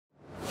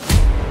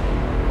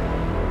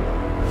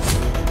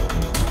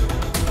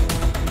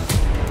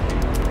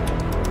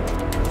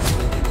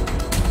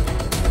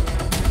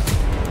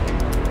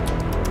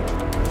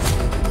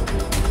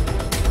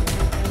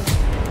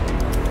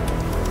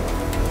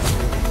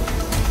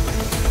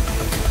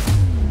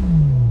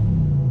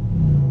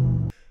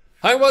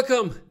Hi,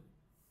 welcome.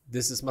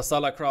 This is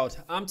Masalakraut.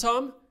 I'm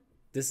Tom.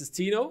 This is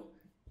Tino.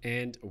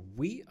 And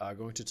we are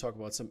going to talk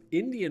about some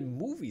Indian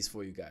movies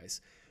for you guys.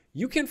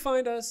 You can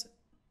find us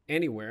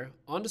anywhere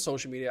on the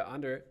social media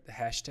under the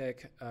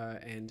hashtag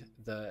and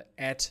the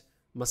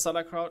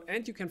 @Masalakraut.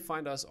 And you can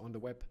find us on the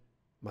web,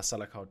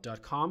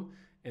 masalakraut.com.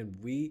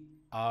 And we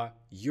are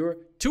your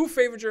two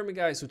favorite German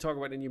guys who talk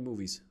about Indian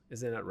movies.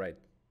 Isn't that right?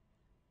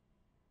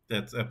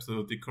 That's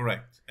absolutely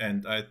correct.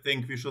 And I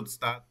think we should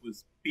start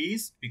with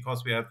Beast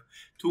because we have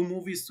two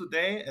movies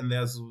today and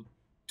there's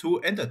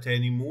two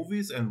entertaining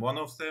movies and one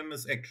of them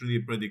is actually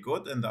pretty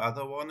good and the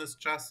other one is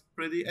just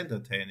pretty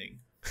entertaining.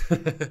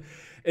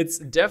 It's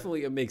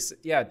definitely a mix.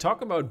 Yeah,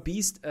 talk about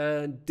Beast.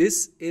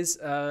 This is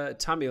a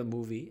Tamil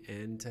movie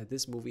and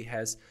this movie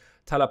has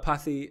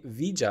Talapathy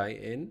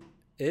Vijay in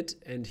it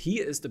and he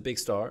is the big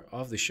star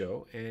of the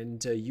show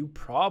and you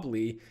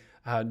probably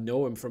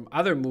know him from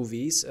other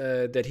movies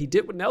that he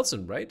did with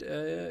Nelson, right?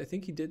 I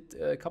think he did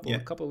a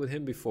couple with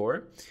him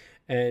before,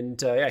 and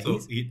So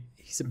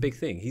he's a big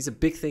thing. He's a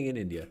big thing in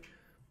India.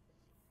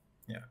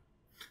 yeah.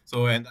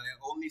 So and I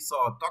only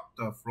saw a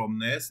Doctor from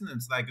Nelson.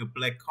 It's like a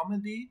black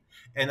comedy,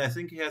 and I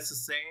think he has the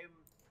same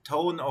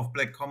tone of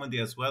black comedy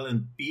as well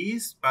in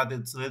Beast, but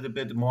it's a little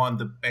bit more in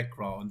the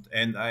background.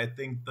 And I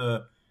think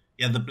the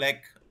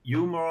black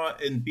humor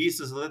in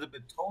Beast is a little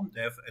bit tone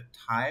deaf at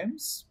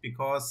times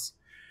because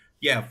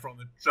from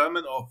a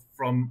German or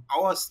from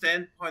our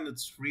standpoint,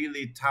 it's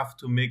really tough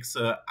to mix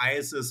a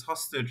ISIS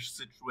hostage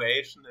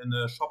situation in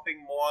a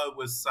shopping mall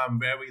with some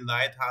very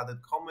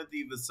light-hearted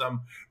comedy, with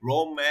some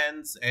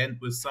romance, and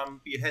with some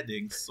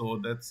beheadings.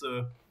 So that's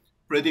a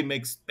pretty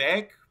mixed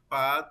bag,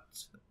 but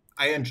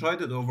I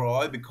enjoyed it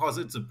overall because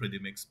it's a pretty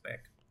mixed bag.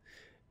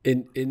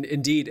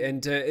 Indeed,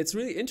 and it's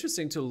really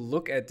interesting to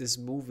look at this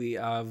movie.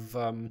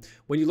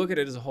 When you look at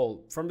it as a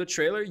whole, from the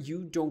trailer,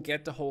 you don't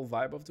get the whole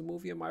vibe of the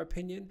movie, in my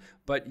opinion.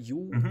 But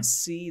you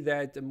see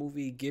that the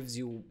movie gives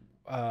you,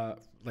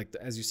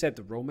 as you said,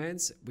 the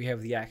romance. We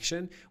have the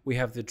action, we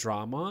have the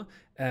drama,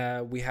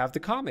 we have the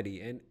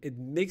comedy, and it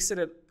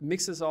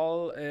mixes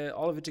all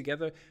of it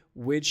together,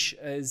 which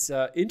is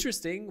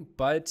interesting,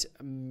 but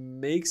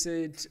makes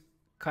it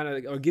kind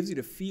of or gives you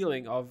the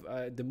feeling of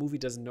the movie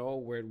doesn't know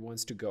where it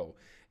wants to go.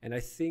 And I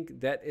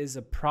think that is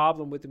a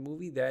problem with the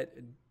movie that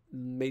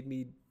made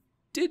me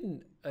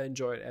didn't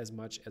enjoy it as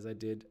much as I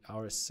did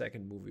our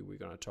second movie we're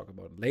going to talk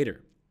about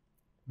later.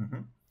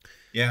 hmm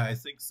Yeah, I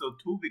think so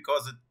too,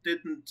 because it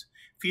didn't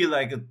feel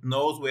like it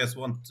knows where it's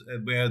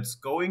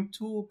going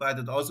to, but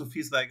it also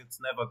feels like it's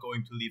never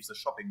going to leave the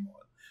shopping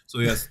mall. So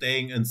you're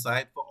staying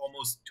inside for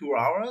almost 2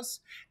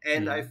 hours,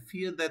 and I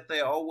feel that they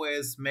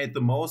always made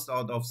the most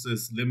out of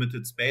this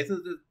limited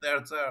spaces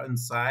that are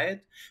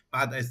inside.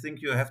 But I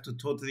think you have to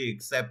totally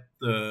accept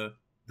the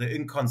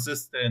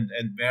inconsistent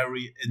and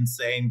very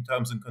insane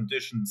terms and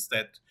conditions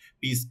that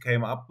Beast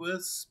came up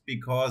with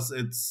because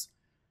it's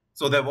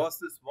so there was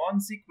this one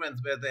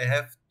sequence where they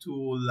have to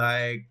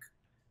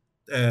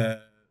uh,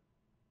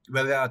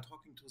 where they are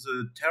talking to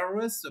the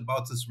terrorists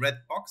about this red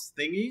box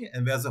thingy,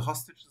 and where the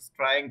hostage is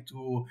trying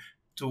to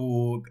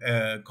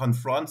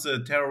confront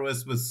the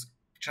terrorists with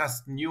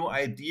just new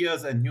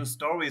ideas and new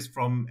stories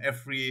from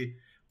every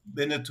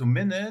minute to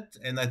minute.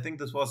 And I think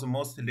this was the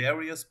most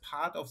hilarious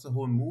part of the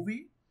whole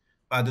movie.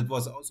 But it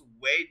was also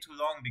way too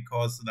long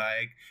because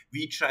like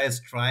Vijay is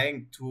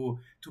trying to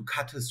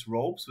cut his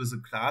ropes with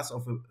a glass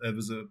of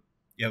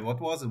what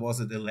was it? Was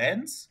it a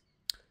lens?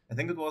 I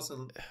think it was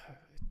a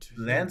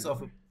lens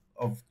of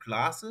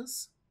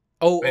glasses.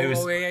 Where he was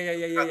Yeah, trying yeah, yeah,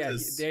 to yeah, cut yeah.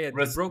 his They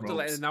wrist broke the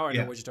lens. ropes. Now I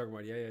know Yeah, what you're talking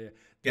about. Yeah, yeah,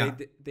 yeah.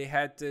 yeah, They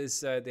had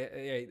this.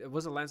 It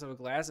was a lens of a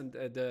glass, and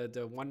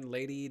the one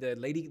lady, the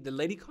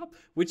lady cop,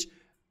 which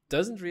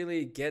doesn't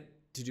really get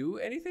to do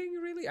anything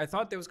really. I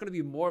thought there was going to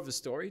be more of a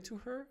story to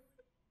her,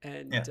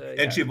 and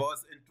yeah. And she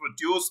was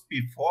introduced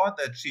before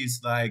that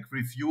she's like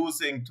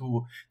refusing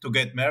to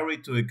get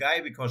married to a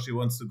guy because she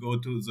wants to go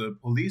to the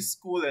police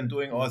school and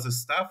doing all this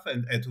stuff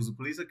and to the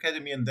police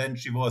academy. And then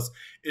she was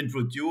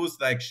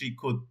introduced like she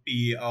could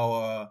be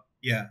our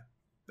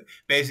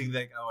basically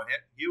like our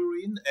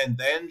heroine, and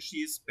then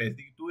she's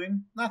basically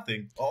doing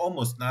nothing or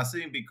almost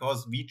nothing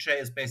because Vijay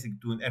is basically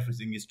doing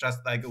everything. He's just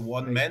like a right.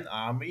 one-man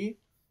army.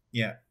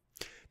 Yeah,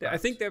 I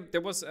but think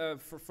there was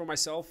for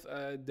myself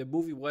the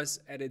movie was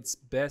at its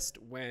best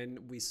when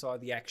we saw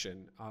the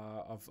action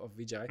of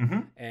Vijay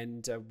mhm.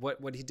 and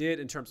what he did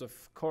in terms of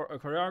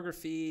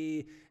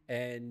choreography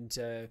and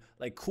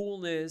like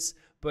coolness.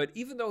 But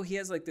even though he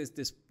has like this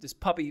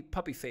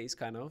puppy face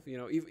kind of,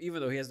 even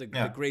though he has the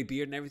Yeah, gray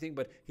beard and everything,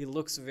 but he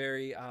looks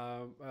very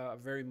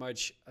very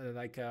much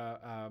like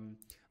a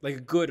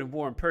good and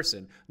warm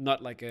person,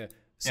 not like a yeah.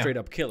 straight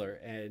up killer.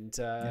 And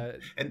Yeah.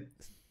 And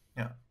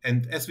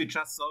and as we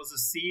just saw the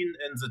scene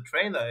in the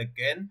trailer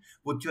again,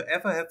 would you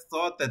ever have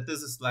thought that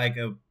this is like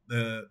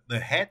the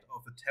head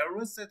of a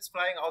terrorist that's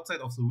flying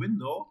outside of the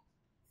window?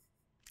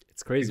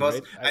 it's crazy,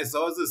 Because right? I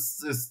saw this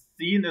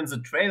scene in the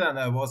trailer and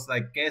I was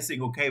like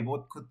guessing, okay,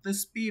 what could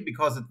this be?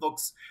 Because it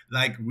looks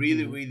like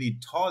really, Mhm. really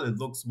tall. It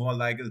looks more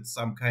like it's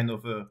some kind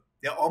of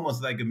they're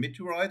almost like a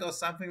meteorite or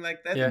something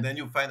like that, Yeah. and then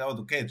you find out,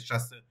 okay, it's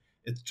just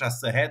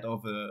the head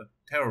of a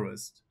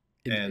terrorist.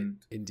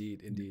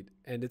 Indeed,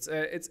 and it's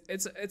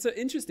an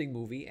interesting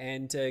movie,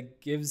 and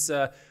gives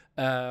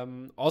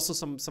also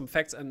some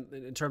facts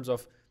in terms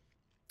of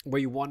where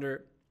you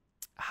wonder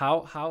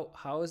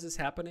how is this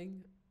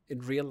happening in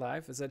real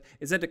life? Is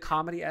that the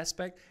comedy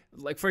aspect?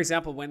 Like, for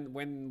example,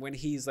 when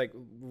he's like,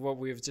 what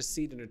we've just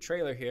seen in the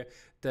trailer here,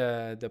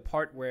 the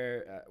part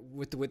where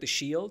with the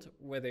shield,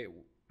 where they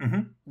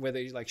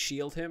like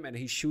shield him and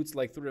he shoots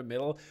like through the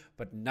middle,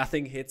 but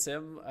nothing hits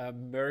him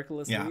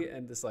miraculously,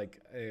 and it's like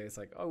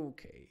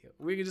okay,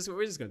 we're just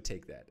gonna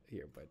take that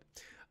here. But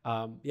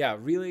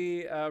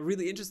really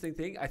interesting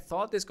thing. I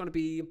thought there's gonna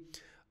be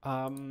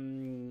I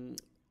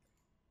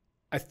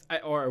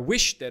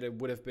wish that it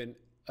would have been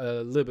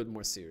a little bit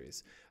more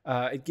serious.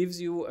 It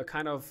gives you a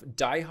kind of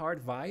Die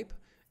Hard vibe,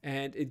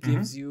 and it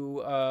gives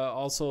you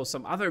also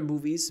some other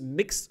movies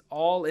mixed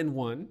all in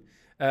one.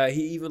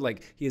 He even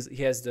like he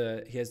has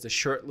the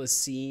shirtless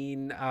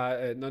scene,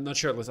 no, not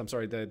shirtless, I'm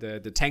sorry,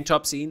 the tank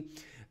top scene,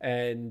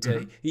 and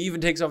he even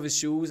takes off his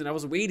shoes. And I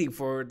was waiting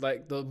for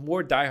like the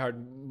more Die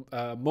Hard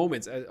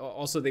moments.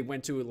 Also, they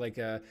went to like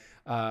the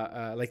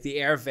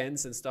air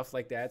vents and stuff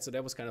like that, so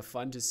that was kind of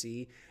fun to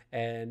see.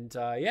 And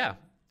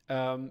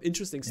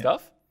interesting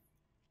stuff.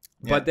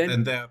 But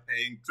then they're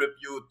paying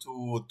tribute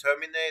to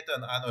Terminator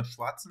and Arnold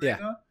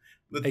Schwarzenegger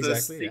with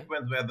this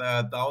sequence where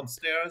they're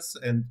downstairs,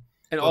 and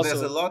so also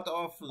there's a lot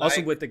of like,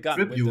 also with the gun,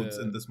 tributes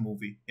in this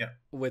movie.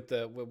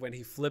 When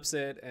he flips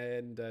it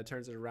and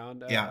turns it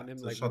around on him,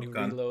 like when he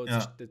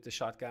reloads the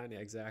shotgun. Yeah,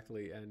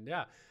 exactly. And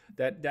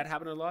that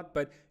happened a lot.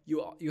 But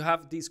you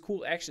have these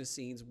cool action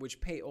scenes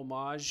which pay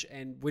homage,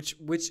 and which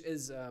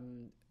is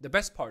the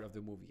best part of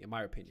the movie, in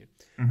my opinion.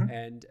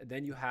 And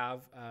then you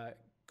have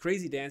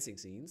crazy dancing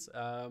scenes,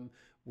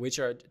 which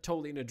are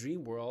totally in a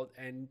dream world.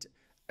 And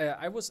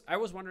I was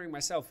wondering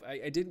myself.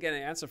 I didn't get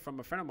an answer from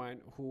a friend of mine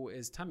who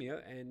is Tamil,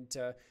 and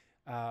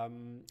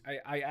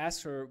I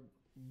asked her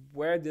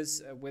where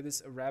this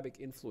Arabic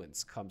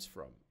influence comes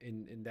from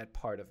in that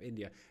part of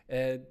India.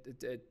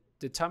 The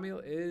Tamil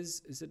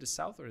is it the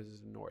south or is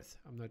it the north?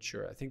 I'm not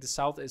sure. I think the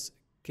south is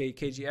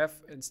KGF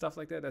and stuff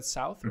like that. That's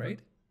south, right?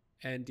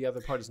 And the other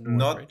part is north,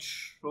 not right?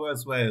 Sure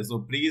as well. So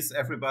please,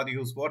 everybody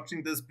who's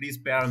watching this, please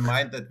bear in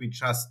mind that we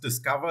just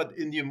discovered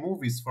Indian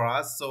movies for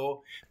us.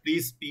 So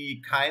please be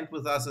kind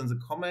with us in the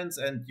comments,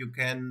 and you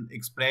can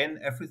explain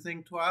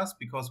everything to us,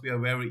 because we are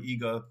very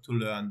eager to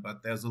learn.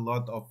 But there's a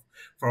lot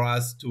for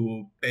us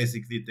to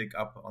basically dig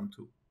up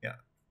onto.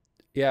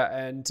 Yeah,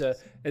 and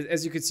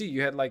as you can see,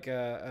 you had like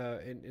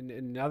in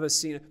another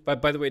scene.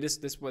 But by the way, this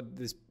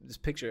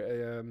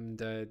picture,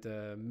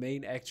 the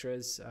main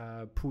actress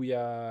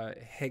Pooja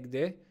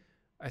Hegde,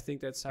 I think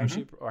that's how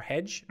she, or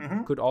Hedge,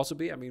 could also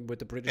be. I mean, with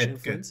the British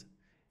influence.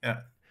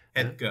 Yeah,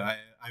 Hedge.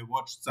 I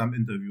watched some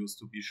interviews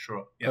to be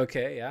sure. Yeah.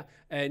 Okay, yeah,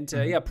 and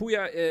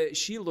Pooja,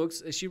 she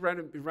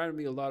reminded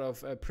me a lot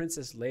of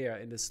Princess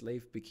Leia in the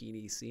slave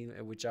bikini scene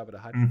with Jabba the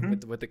Hutt,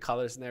 with the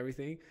colors and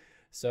everything.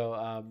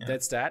 So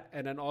that's that.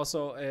 And then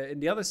also in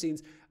the other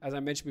scenes, as I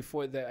mentioned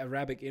before, the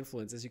Arabic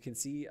influence. As you can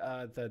see,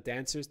 the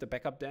dancers, the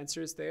backup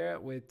dancers there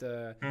with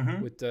the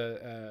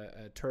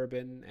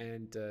turban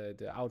and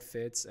the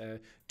outfits,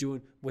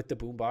 doing with the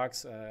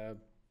boombox,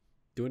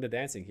 doing the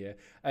dancing here.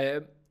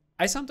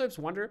 I sometimes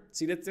wonder,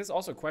 see, that's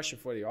also a question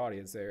for the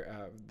audience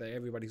there,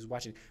 everybody who's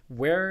watching,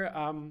 where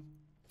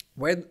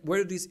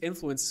do these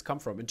influences come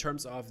from in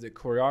terms of the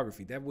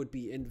choreography? That would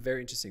be very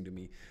interesting to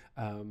me.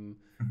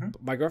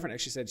 My girlfriend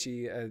actually said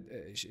she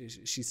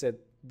said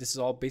this is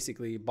all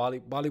basically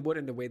Bollywood,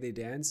 and the way they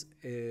dance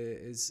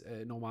is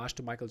an homage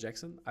to Michael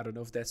Jackson. I don't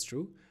know if that's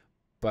true,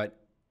 but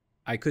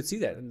I could see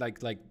that. And like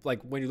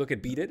when you look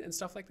at Beat It and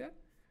stuff like that.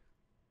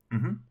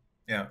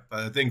 Yeah, but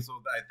I think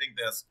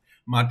there's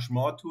much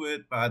more to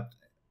it, but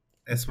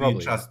as we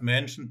just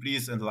mentioned,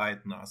 please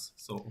enlighten us.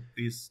 So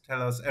please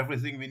tell us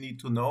everything we need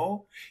to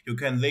know. You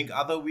can link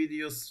other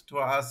videos to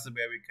us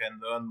where we can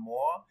learn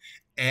more.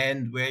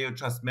 And where you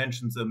just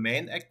mentioned the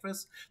main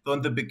actress. So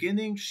in the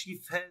beginning, she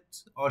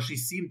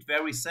seemed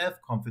very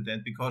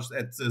self-confident, because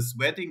at this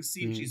wedding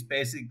scene, she's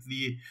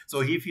basically, so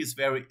he feels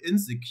very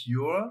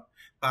insecure.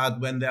 But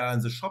when they are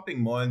in the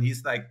shopping mall, and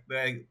he's like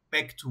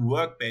back to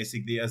work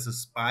basically as a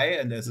spy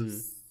and as a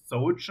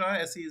soldier,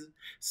 as he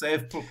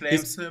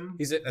self-proclaims him.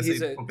 He's a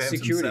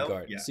security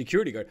guard. Yeah.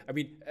 Security guard. I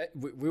mean,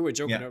 we were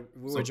joking.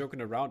 We were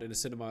joking around in the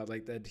cinema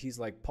like that. He's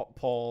like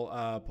Paul.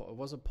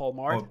 Was it Paul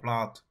Mart?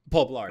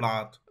 Paul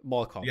Blart.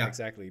 Mall cop. Yeah.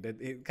 Exactly.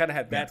 That it kind of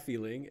had that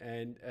feeling,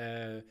 and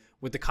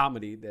with the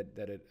comedy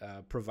that it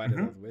provided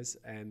us with,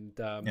 and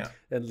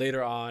then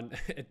later on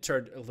it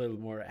turned a little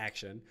more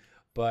action.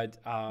 But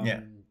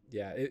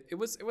it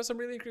was some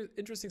really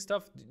interesting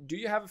stuff. Do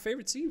you have a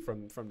favorite scene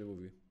from the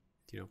movie?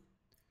 Tino?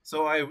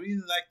 So I really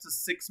like the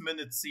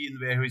 6-minute scene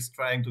where he's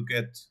trying to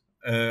get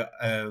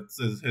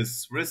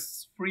his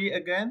wrists free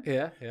again.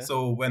 Yeah.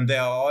 So when they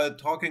are all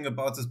talking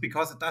about this,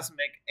 because it doesn't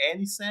make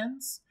any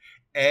sense,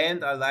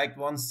 And I liked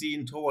one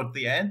scene toward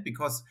the end,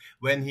 because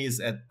when he's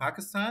at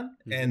Pakistan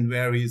and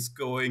where he's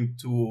going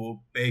to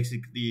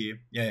basically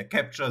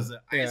capture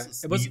the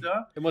ISIS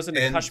leader. It was in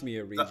the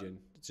Kashmir region,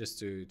 just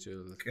to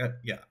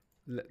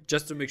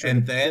make sure.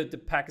 And then the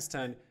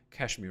Pakistan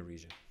Kashmir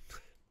region.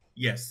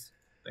 Yes,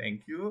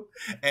 thank you.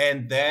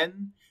 And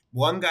then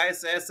one guy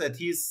says that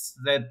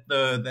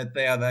that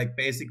they are like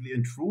basically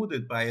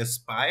intruded by a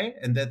spy,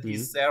 and that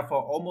he's there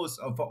for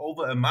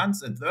over a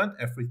month and learned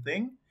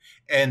everything.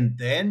 And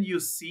then you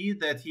see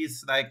that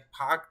he's like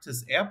parked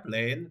his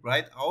airplane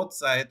right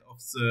outside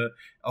of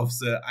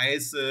the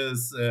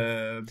ISIS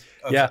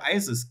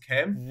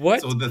camp.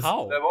 What? So there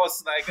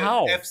was like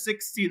an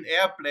F-16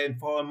 airplane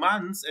for a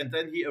month, and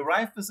then he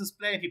arrived with his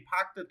plane. He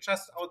parked it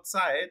just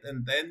outside,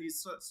 and then he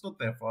stood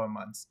there for a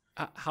month.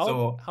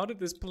 How did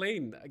this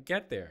plane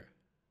get there?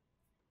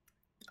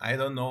 I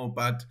don't know,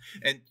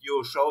 and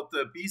you showed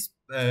the Beast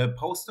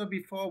poster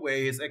before, where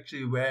he's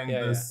actually wearing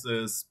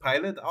this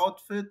pilot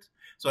outfit.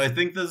 So I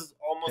think this is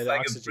almost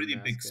like a pretty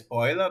big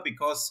spoiler,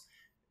 because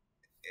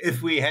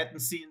if we hadn't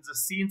seen the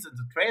scenes in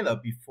the trailer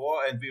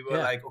before, and we were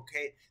like,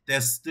 okay,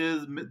 there's still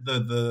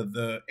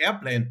the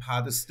airplane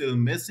part is still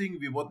missing,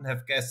 we wouldn't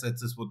have guessed that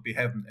this would be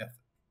happening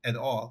at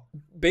all.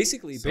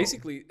 Basically,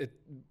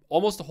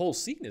 almost the whole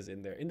scene is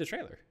in there in the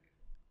trailer.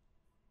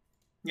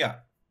 Yeah.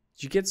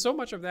 You get so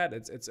much of that.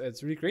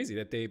 It's really crazy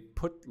that they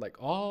put like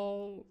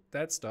all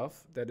that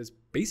stuff that is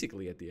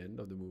basically at the end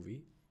of the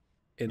movie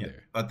in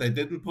there. But they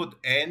didn't put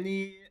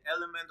any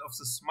element of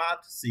the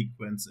smart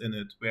sequence in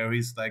it, where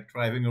he's like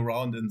driving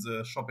around in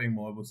the shopping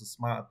mall with the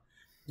smart.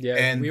 Yeah,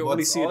 and we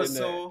only see it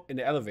in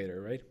the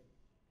elevator, right?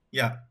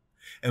 Yeah.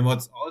 And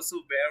what's also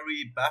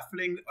very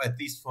baffling, at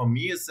least for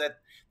me, is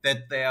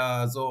that they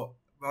are so.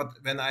 But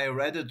when I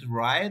read it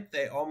right,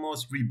 they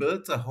almost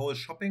rebuilt the whole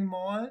shopping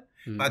mall,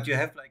 but you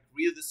have like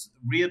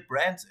real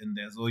brands in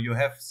there. So you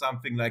have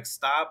something like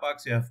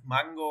Starbucks, you have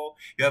Mango,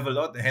 you have a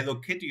lot Hello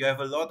Kitty, you have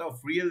a lot of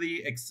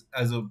really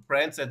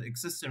brands that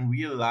exist in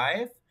real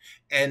life.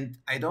 And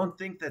I don't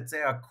think that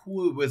they are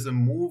cool with a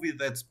movie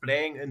that's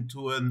playing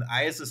into an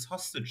ISIS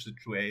hostage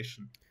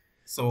situation.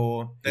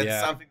 So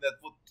that's something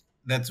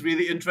that's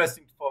really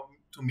interesting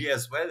to me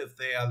as well. If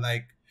they are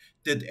like,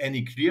 did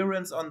any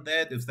clearance on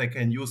that, if they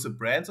can use the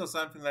brands or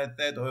something like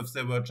that, or if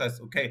they were just,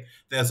 okay,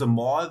 there's a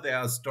mall, there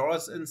are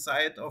stores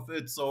inside of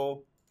it,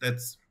 so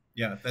that's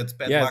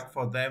bad luck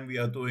for them. We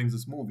are doing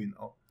this movie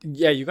now.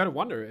 Yeah, you got to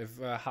wonder if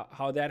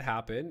how that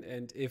happened,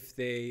 and if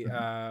they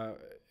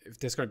if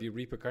there's going to be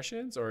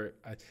repercussions, or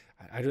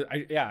I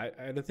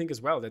don't think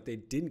as well that they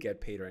didn't get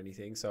paid or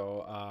anything.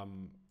 So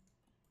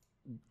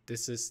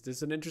this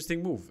is an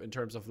interesting move in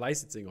terms of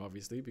licensing,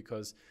 obviously,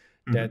 because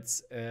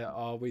that's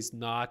always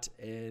not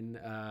an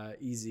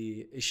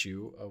easy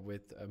issue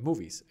with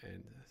movies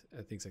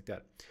and things like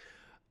that.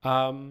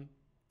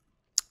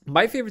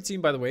 My favorite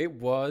scene, by the way,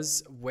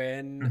 was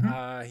when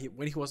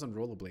he was on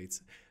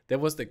rollerblades. That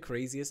was the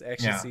craziest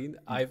action scene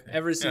I've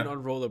ever seen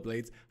on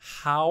rollerblades.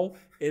 How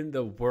in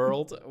the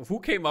world? Who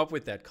came up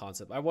with that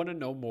concept? I want to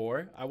know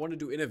more. I want to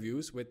do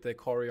interviews with the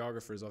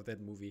choreographers of that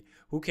movie.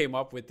 Who came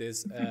up with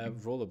this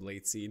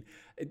rollerblade scene?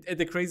 And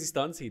the crazy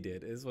stunts he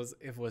did.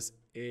 It was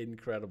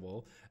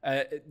incredible.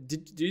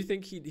 Do you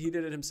think he did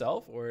it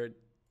himself, or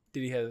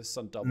did he have a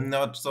stunt double?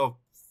 Not so.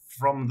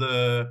 From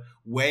the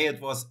way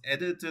it was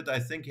edited, I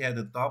think he had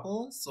a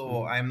double.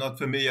 So I'm not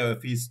familiar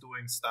if he's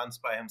doing stunts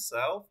by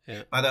himself.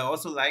 Yeah. But I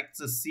also liked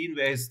the scene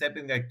where he's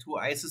stepping like two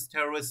ISIS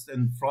terrorists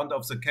in front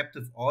of the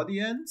captive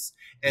audience.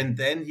 And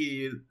then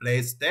he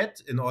plays dead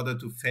in order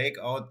to fake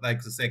out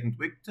like the second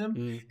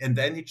victim. And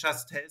then he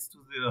just tells to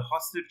the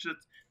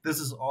hostages, this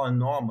is all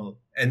normal.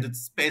 And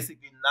it's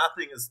basically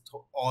nothing is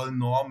all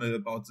normal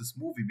about this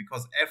movie,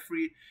 because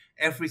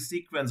every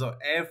sequence or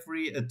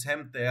every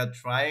attempt they are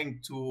trying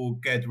to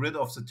get rid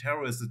of the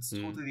terrorists, it's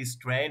totally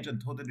strange and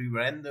totally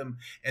random,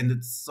 and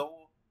it's so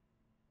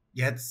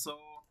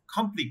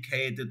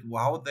complicated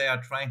how they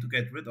are trying to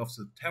get rid of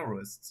the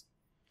terrorists.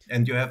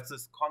 And you have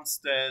this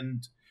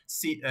constant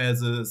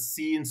the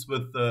scenes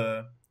with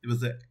the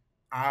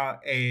RAW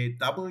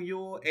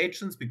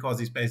agents, because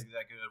he's basically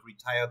like a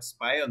retired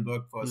spy and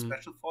worked for a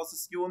special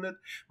forces unit,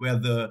 where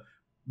the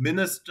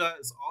minister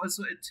is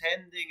also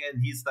attending,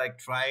 and he's like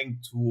trying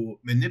to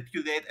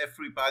manipulate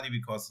everybody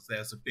because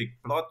there's a big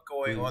plot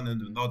going on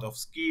and a lot of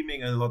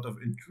scheming and a lot of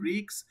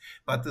intrigues.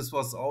 But this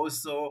was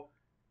also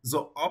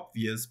so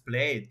obvious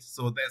played.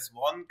 So there's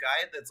one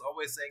guy that's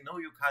always saying, no,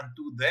 you can't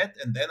do that,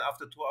 and then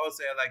after 2 hours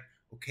they're like,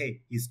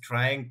 okay, he's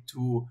trying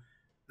to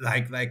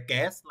like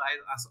gaslight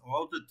us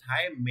all the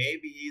time.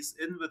 Maybe he's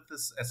in with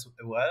this as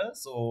well.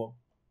 So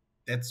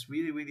that's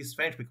really, really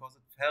strange, because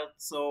it felt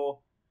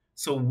so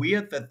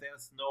weird that there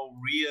was no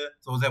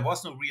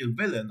real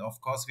villain. Of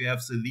course, we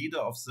have the leader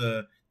of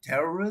the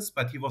terrorists,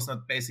 but he was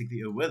not basically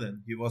a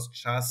villain. He was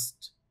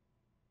just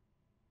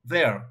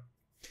there.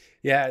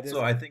 Yeah.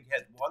 So I think he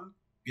had one.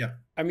 Yeah.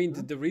 I mean,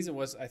 the reason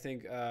was, I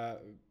think,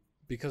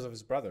 because of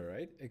his brother,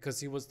 right? Because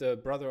he was the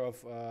brother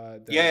of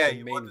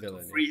the main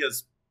villain.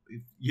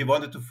 he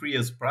wanted to free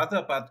his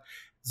brother, but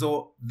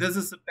so this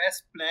is the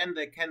best plan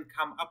they can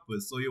come up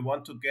with. So you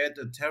want to get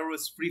a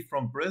terrorist free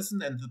from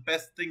prison, and the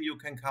best thing you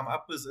can come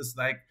up with is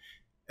like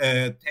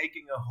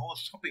taking a whole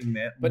shopping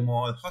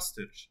mall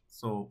hostage.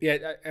 So yeah,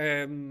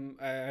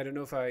 I don't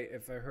know if I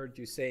heard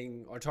you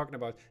saying or talking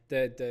about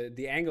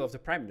the angle of the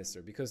prime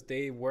minister, because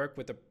they work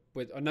with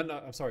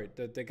I'm sorry,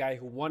 the guy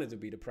who wanted to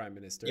be the prime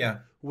minister,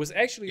 who was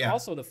actually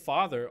also the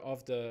father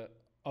of the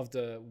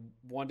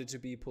wanted to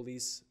be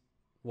police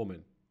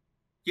woman.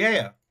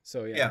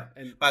 So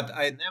but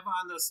I never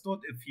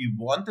understood if he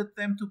wanted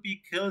them to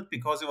be killed,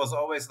 because it was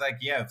always like,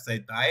 if they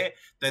die,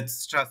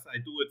 that's just, I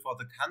do it for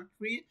the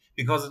country,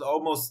 because it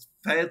almost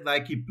felt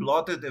like he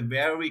plotted a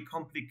very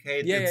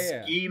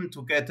complicated scheme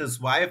to get his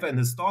wife and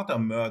his daughter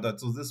murdered.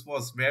 So this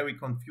was very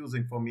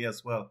confusing for me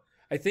as well.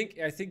 I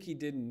think he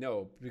didn't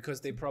know, because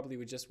they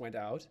probably just went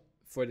out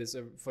for this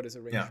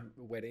arranged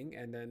wedding,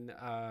 and then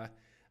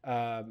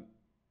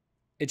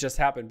it just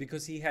happened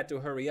because he had to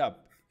hurry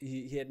up.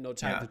 He had no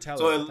time to tell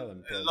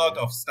them. A lot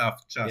of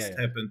stuff just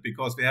happened,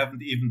 because we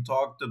haven't even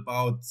talked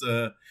about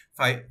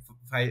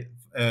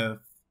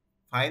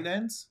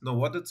finance. No,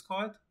 what it's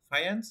called?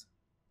 Finance?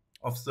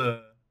 Of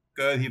the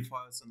girl he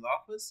falls in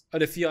love with. Oh,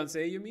 the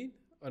fiance, you mean?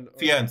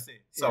 Fiance,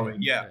 sorry,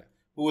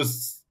 who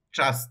is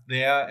just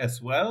there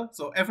as well.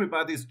 So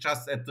everybody's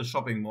just at the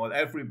shopping mall.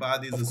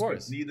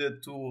 Everybody's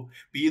needed to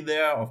be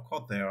there. Of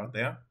course, they are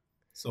there.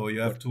 So you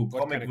have two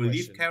comic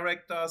relief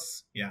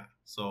characters. Yeah.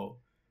 So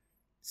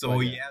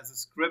the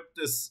script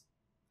is,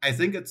 I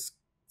think it's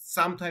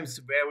sometimes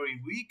very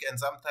weak, and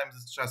sometimes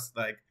it's just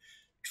like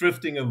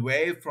drifting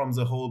away from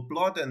the whole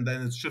plot, and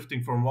then it's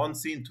shifting from one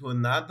scene to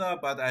another.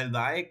 But I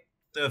like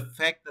the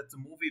fact that the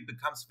movie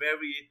becomes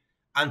very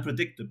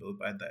unpredictable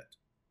by that.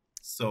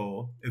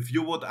 So if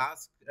you would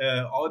ask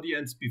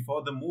audience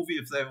before the movie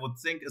if they would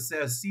think, is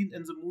there a scene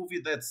in the movie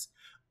that's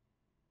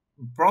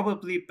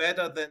probably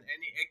better than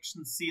any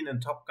action scene in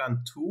Top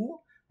Gun 2?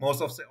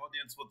 Most of the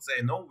audience would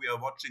say, no, we are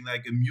watching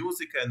like a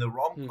musical and a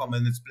rom-com,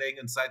 and it's playing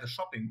inside a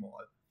shopping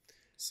mall.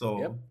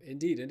 So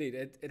indeed,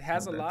 it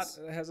has a lot.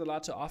 It has a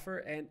lot to offer,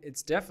 and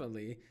it's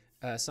definitely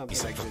something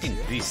like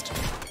this.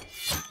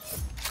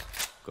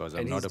 Because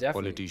I'm not a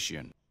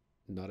politician.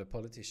 Not a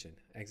politician,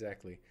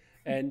 exactly.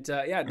 And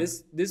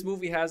this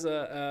movie has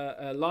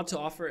a lot to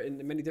offer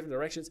in many different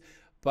directions.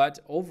 But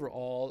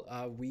overall,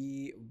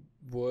 we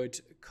would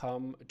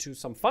come to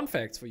some fun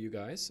facts for you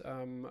guys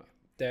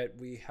that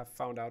we have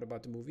found out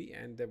about the movie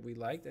and that we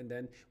liked. And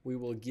then we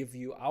will give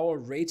you our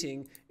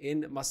rating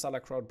in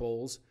Masalakraut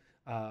bowls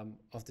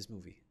of this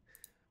movie.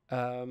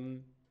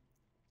 Tino,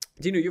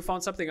 you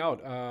found something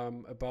out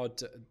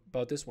about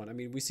this one. I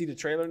mean, we see the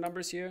trailer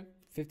numbers here,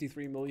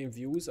 53 million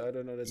views. I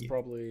don't know, that's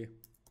probably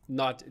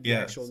not the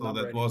actual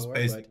number that was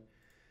anymore.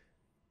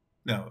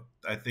 No,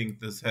 I think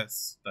this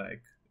has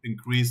like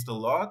increased a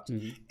lot.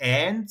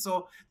 And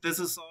so this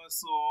is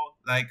also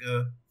like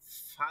a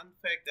fun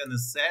fact and a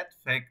sad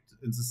fact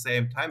at the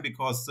same time,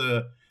 because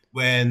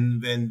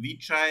when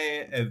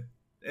Vijay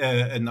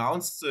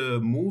announced the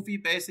movie,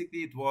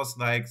 basically it was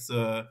like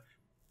the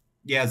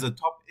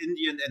top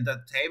Indian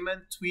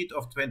entertainment tweet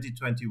of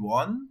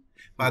 2021.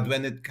 But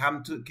when it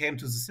came to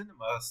the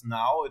cinemas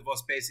now, it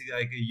was basically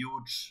like a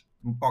huge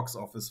box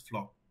office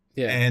flop.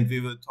 And we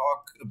will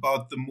talk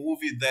about the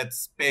movie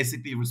that's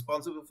basically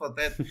responsible for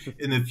that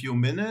in a few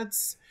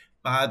minutes.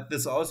 But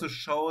this also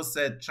shows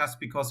that just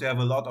because you have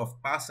a lot of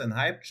buzz and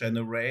hype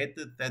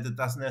generated, that it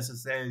doesn't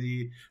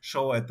necessarily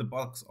show at the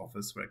box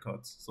office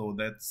records. So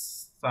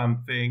that's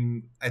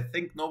something I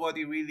think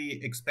nobody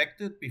really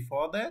expected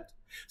before that.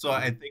 So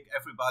I think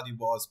everybody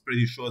was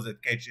pretty sure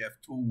that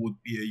KGF 2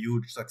 would be a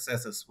huge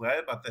success as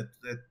well, but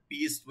that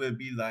Beast will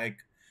be like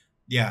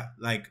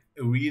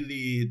a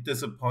really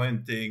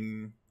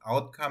disappointing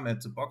outcome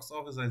at the box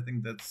office. I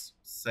think that's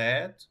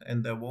sad,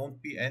 and there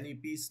won't be any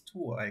Beast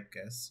 2, I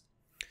guess.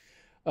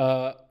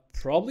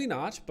 Probably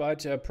not,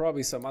 but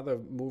probably some other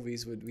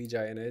movies with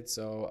Vijay in it,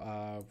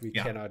 so we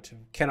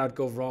cannot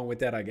go wrong with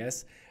that, I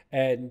guess.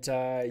 And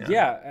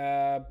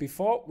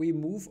before we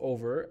move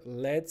over,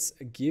 let's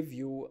give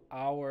you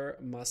our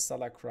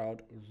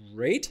Masalakraut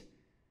rate.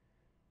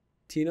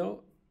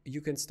 Tino, you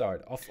can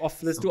start.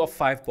 Let's do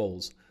 5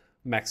 bowls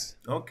max.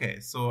 Okay,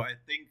 so I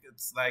think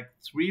it's like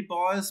 3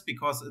 balls,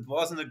 because it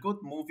wasn't a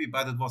good movie,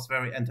 but it was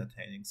very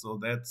entertaining. So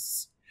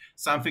that's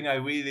something I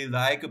really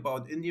like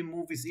about Indian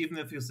movies. Even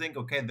if you think,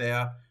 okay, they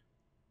are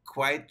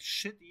quite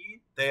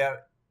shitty, they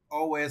are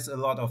always a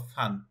lot of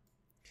fun.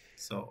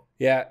 So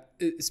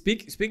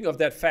speaking of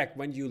that fact,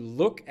 when you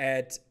look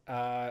at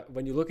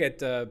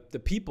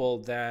the people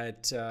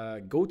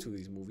that go to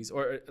these movies,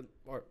 or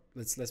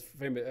let's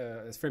frame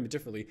it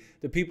differently,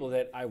 the people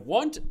that I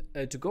want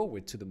to go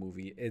to the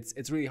movie,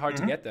 it's really hard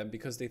to get them,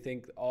 because they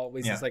think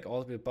it's like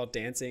all about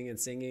dancing and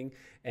singing,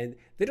 and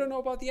they don't know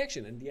about the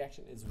action, and the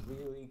action is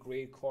really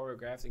great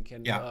choreographed and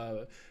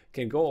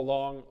can go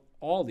along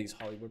all these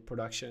Hollywood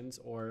productions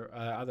or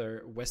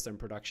other Western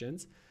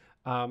productions.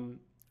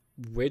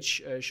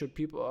 which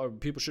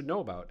people should know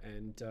about.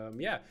 And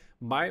yeah,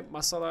 my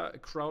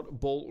Masalakraut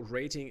bowl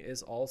rating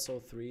is also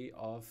 3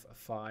 of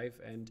 5,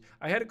 and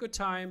I had a good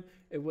time.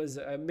 It was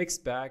a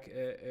mixed bag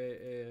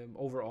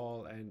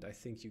overall, and I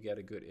think you get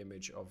a good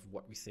image of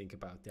what we think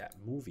about that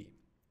movie.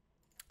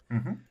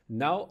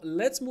 Now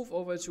let's move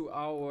over to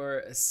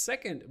our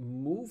second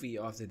movie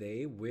of the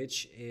day,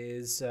 which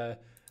is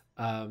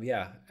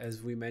yeah,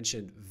 as we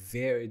mentioned,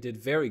 did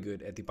very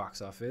good at the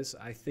box office.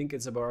 I think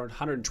it's about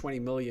 120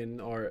 million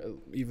or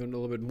even a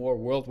little bit more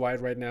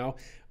worldwide right now,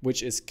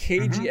 which is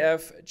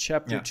KGF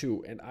Chapter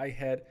 2, and I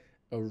had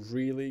a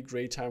really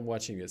great time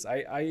watching this.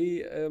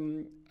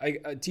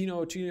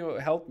 Tino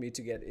helped me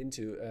to get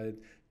into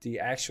the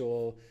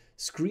actual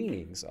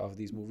screenings of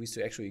these movies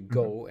to actually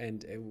go,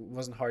 and it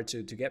wasn't hard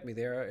to get me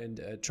there. And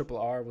Triple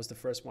R was the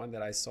first one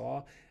that I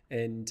saw,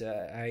 and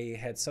I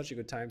had such a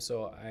good time,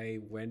 so I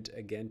went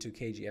again to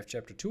KGF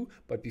Chapter 2.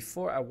 But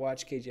before I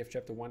watched KGF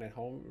Chapter 1 at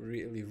home,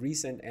 really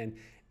recent, and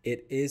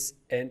it is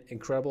an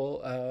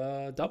incredible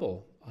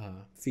double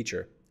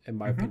feature, in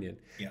my opinion.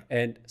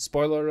 And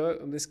spoiler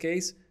alert, in this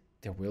case,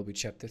 there will be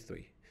Chapter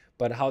 3.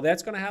 But how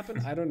that's going to happen,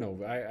 I don't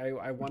know.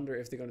 I wonder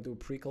if they're going to do a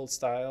prequel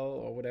style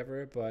or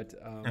whatever, but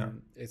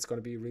it's going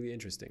to be really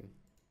interesting.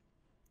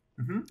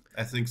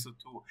 I think so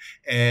too.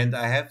 And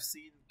I have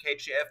seen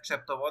KGF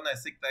Chapter 1, I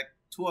think like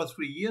 2 or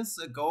 3 years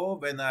ago,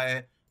 when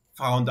I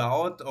found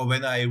out, or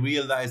when I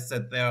realized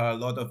that there are a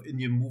lot of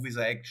Indian movies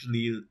I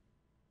actually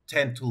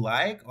tend to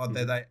like, or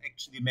that I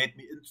actually made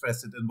me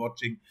interested in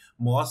watching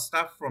more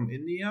stuff from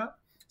India.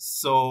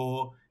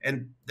 So,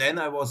 and then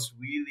I was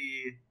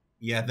really...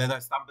 then I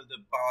stumbled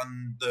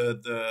upon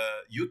the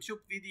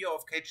YouTube video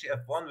of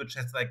KGF1, which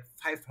has like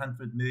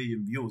 500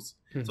 million views.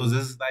 So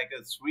this is like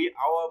a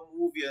 3-hour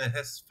movie and it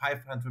has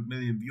 500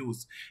 million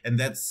views. And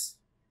that's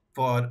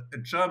for a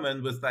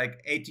German with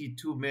like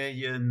 82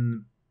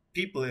 million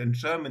people in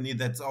Germany.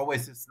 That's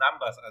always his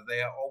numbers.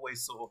 They are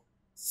always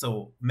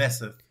so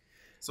massive.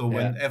 So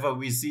whenever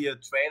we see a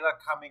trailer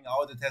coming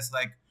out, it has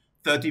like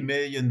 30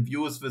 million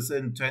views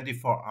within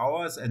 24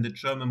 hours, and the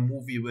German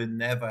movie will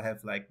never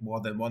have like more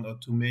than 1 or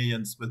 2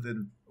 millions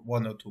within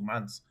 1 or 2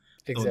 months.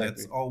 Exactly. So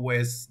that's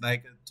always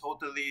like a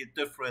totally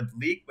different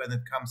league when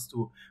it comes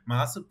to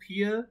mass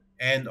appeal,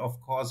 and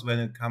of course when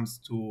it comes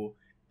to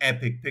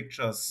epic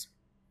pictures,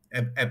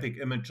 epic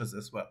images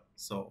as well.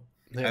 So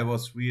I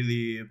was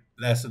really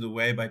blessed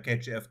away by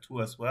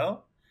KGF2 as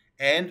well.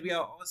 And we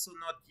are also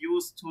not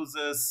used to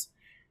this,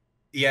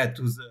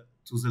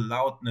 to the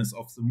loudness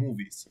of the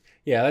movies.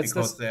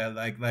 Because they're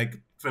like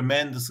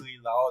tremendously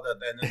louder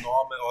than a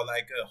normal or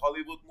like a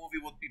Hollywood movie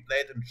would be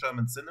played in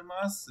German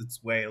cinemas.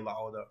 It's way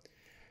louder.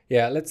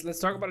 Yeah, let's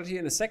talk about it here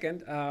in a second,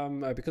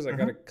 because I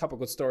got a couple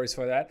good stories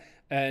for that.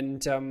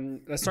 And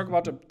let's talk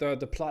about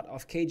the plot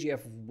of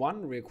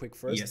KGF1 real quick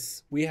first.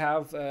 Yes. We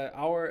have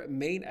our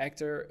main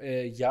actor,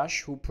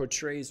 Yash, who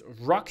portrays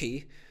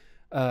Rocky.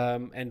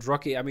 And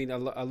Rocky, I mean,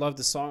 I love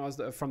the song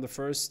from the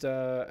first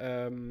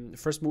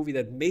movie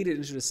that made it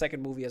into the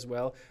second movie as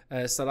well,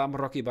 Salam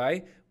Rocky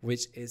Bhai,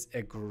 which is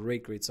a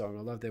great song.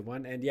 I love that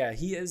one. And yeah,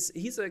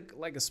 he's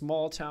like a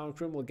small town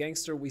criminal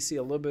gangster. We see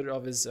a little bit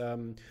of his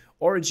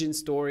origin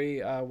story,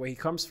 where he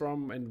comes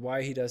from and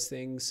why he does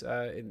things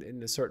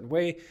in a certain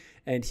way.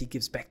 And he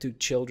gives back to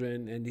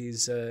children, and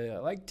he's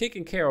like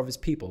taking care of his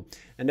people.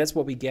 And that's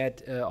what we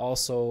get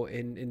also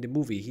in the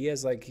movie. He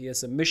has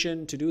a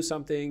mission to do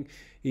something.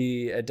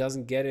 He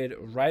doesn't get it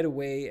right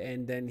away,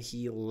 and then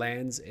he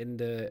lands in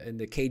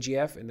the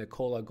KGF, in the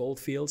Cola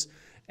Goldfields,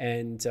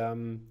 and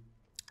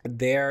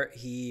there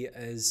he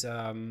is.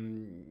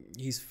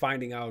 He's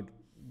finding out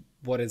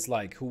what it's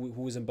like,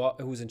 who's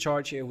in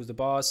charge here, who's the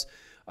boss,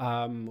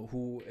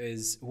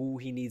 who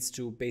he needs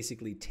to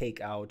basically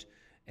take out,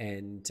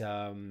 and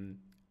to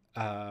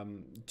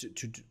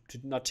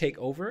not take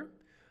over,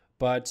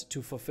 but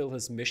to fulfill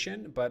his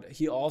mission. But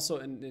he also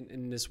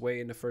in this way,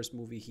 in the first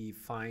movie, he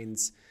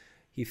finds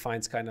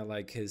kind of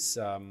like his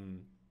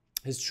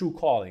true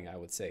calling, I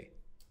would say,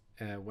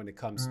 when it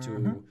comes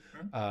to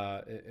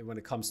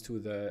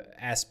the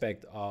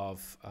aspect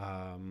of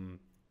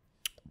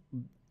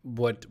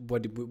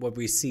what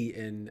we see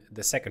in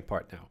the second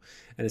part now.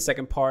 And the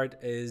second part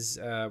is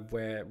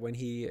when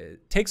he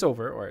takes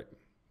over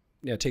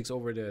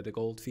the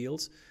gold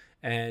fields,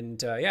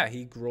 and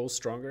he grows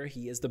stronger.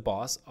 He is the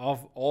boss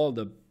of all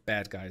the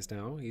bad guys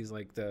now. He's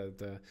like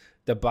the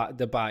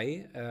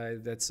Bai,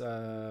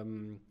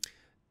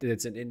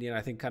 that's in Indian,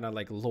 I think, kind of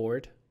like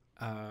Lord.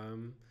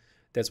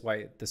 That's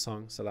why the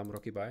song Salam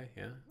Rocky Bhai.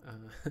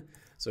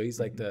 So he's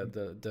like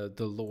the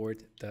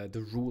Lord,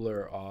 the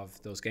ruler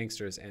of those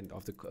gangsters and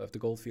of the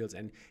goldfields,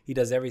 and he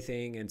does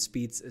everything and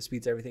speeds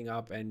everything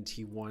up, and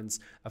he wants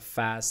a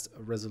fast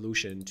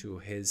resolution to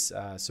his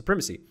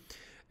supremacy.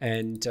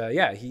 And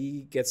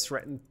he gets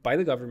threatened by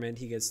the government.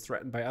 He gets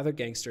threatened by other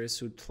gangsters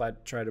who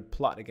try to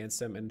plot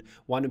against him. And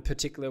one in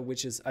particular,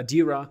 which is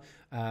Adira,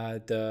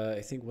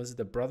 I think was it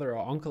the brother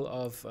or uncle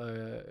of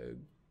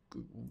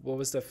what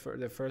was the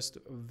first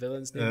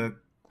villain's name?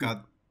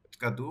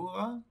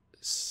 Gadura.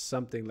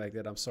 something like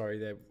that. I'm sorry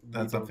that we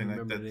That's don't something like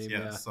remember that. the name.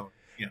 Yeah. Yeah. So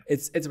yeah.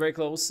 It's very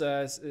close,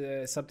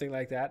 something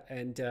like that,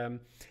 and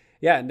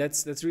yeah, and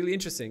that's really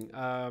interesting.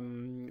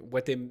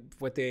 What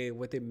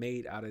they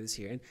made out of this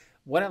here, and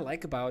what I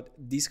like about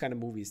these kind of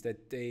movies,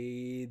 that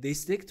they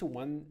stick to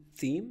one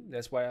theme.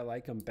 That's why I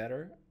like them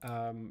better.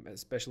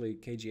 Especially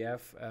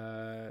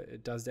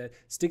KGF does that.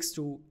 Sticks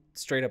to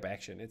straight up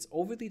action. It's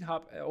over the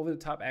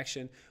top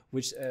action,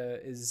 which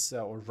is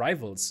or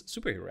rivals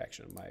superhero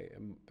action,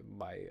 in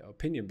my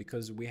opinion,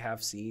 because we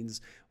have scenes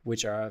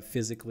which are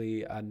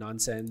physically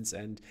nonsense,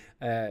 and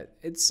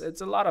it's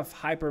a lot of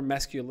hyper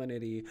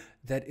masculinity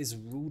that is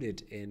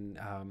rooted in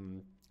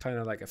kind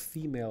of like a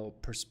female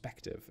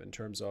perspective, in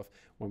terms of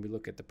when we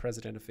look at the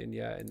president of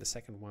India in the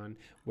second one,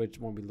 which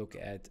when we look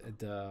at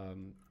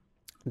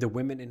the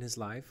women in his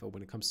life, or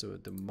when it comes to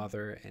the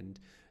mother and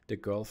the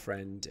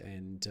girlfriend,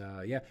 and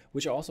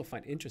which I also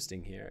find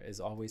interesting here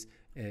is always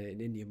in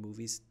Indian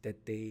movies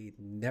that they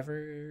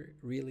never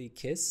really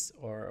kiss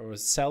or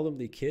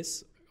seldomly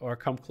kiss or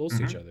come close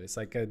to each other. It's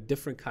like a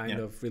different kind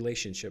of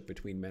relationship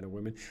between men and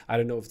women. I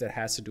don't know if that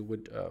has to do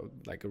with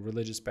like a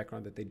religious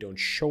background, that they don't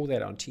show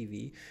that on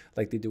TV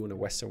like they do in the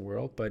Western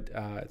world, but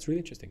it's really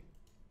interesting.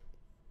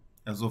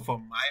 And so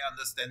from my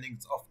understanding,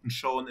 it's often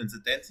shown in the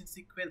dancing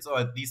sequence, or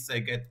at least they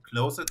get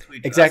closer to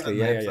each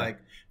exactly, other. Exactly, like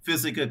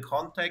physical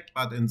contact,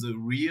 but in the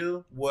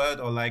real world,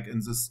 or like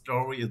in the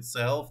story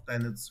itself,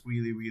 then it's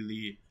really,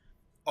 really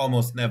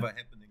almost never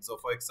happening. So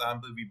for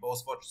example, we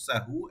both watched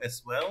Sahu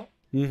as well.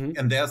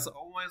 And there's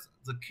always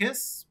the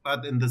kiss,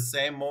 but in the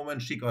same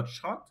moment she got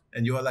shot,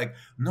 and you're like,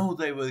 no,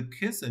 they will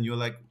kiss, and you're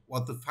like,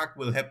 what the fuck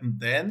will happen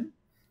then?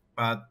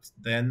 But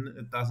then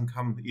it doesn't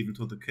come even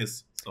to the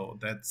kiss. So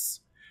that's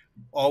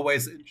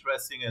always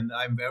interesting, and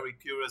I'm very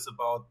curious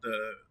about the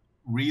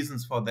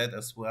reasons for that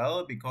as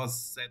well,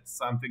 because that's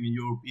something in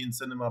European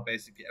cinema,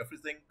 basically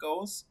everything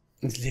goes.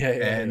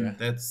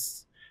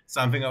 That's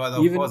something about,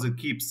 of course, it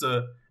keeps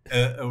the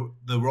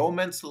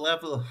romance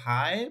level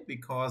high,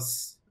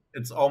 because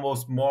it's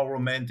almost more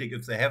romantic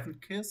if they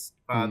haven't kissed,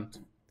 but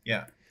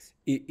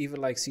even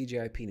like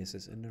CGI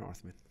penises in the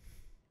Northman.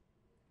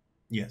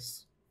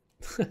 Yes.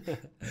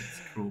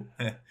 That's true.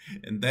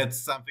 And that's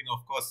something,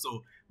 of course,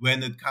 so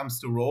when it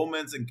comes to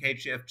romance in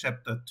KGF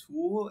Chapter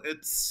 2,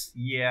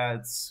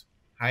 it's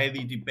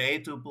highly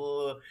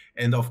debatable,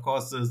 and of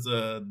course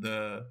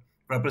the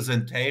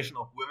representation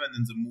of women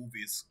in the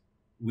movie is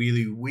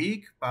really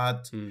weak,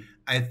 but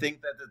I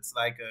think that it's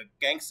like a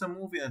gangster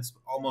movie, and it's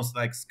almost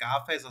like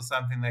Scarface or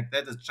something like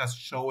that. It's just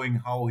showing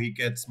how he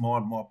gets more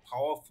and more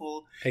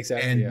powerful,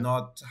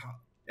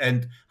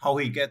 and how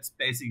he gets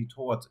basically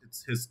towards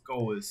his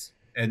goals.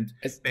 And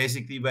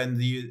basically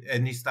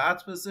and he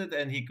starts with it,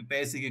 and he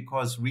basically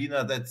calls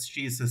Rena that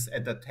she's his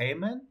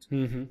entertainment.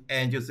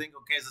 And you think,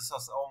 okay, this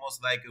is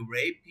almost like a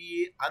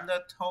rapey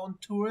undertone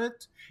to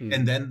it.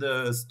 And then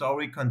the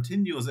story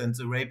continues, and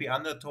the rapey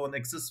undertone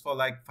exists for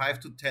like 5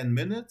 to 10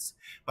 minutes.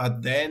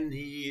 But then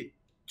he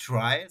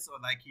tries, or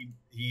like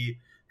he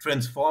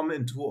transforms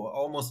into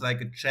almost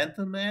like a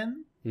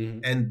gentleman.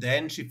 And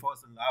then she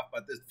falls in love,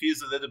 but it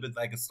feels a little bit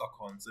like a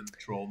Stockholm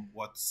syndrome,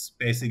 what's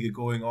basically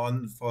going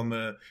on from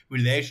a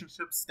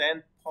relationship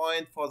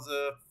standpoint for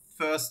the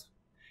first,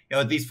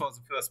 at least for the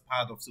first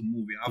part of the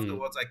movie.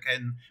 Afterwards, I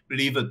can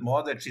believe it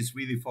more that she's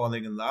really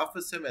falling in love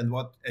with him, and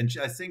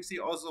I think she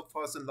also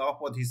falls in love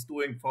what he's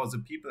doing for the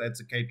people at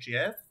the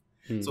KGF.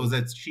 So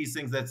that she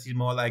thinks that he's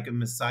more like a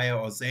messiah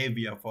or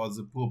savior for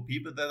the poor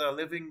people that are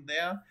living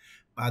there.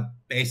 But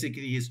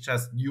basically, he's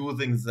just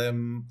using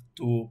them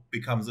to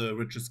become the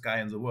richest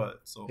guy in the world.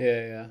 So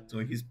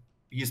So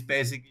he's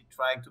basically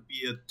trying to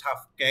be a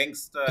tough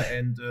gangster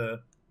and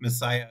a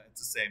messiah at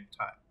the same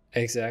time.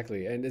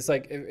 Exactly, and it's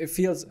like it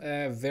feels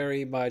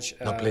very much.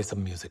 Now play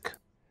some music.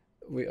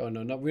 We're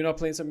not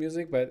playing some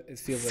music, but it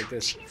feels like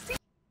this.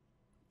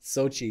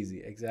 So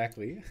cheesy,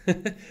 exactly.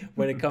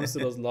 When it comes to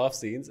those love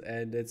scenes,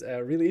 and it's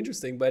really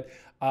interesting, but.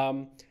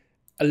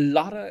 A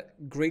lot of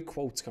great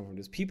quotes come from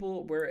this.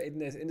 People were in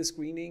the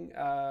screening,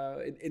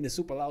 in the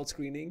super loud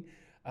screening,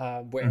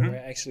 where I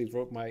actually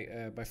wrote my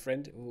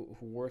friend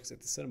who works at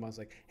the cinema. I was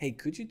like, "Hey,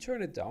 could you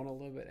turn it down a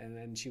little bit?" And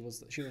then she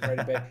was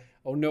writing back,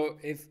 "Oh no,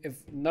 if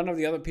none of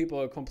the other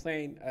people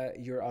complain,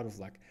 you're out of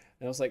luck."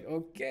 And I was like,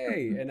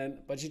 "Okay." And then,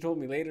 but she told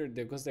me later,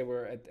 because they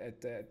were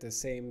at the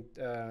same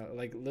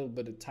like a little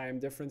bit of time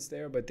difference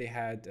there, but they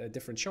had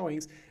different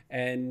showings.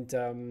 And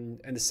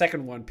the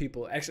second one,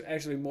 people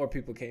actually more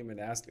people came and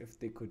asked if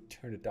they could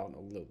turn it down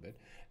a little bit,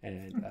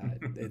 and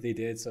they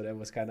did. So that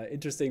was kind of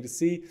interesting to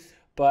see.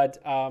 But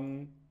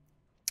so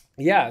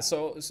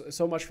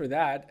much for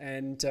that.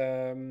 And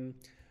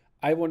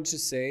I wanted to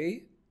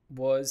say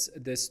was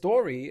the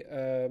story.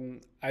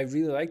 I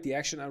really liked the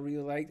action. I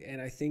really liked, and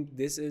I think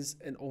this is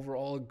an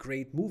overall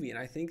great movie. And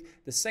I think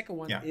the second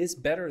one is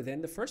better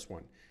than the first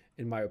one,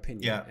 in my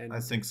opinion. Yeah, and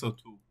I think so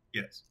too.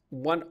 Yes.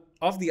 One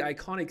of the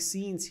iconic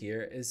scenes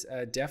here is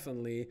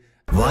definitely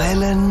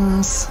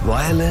violence,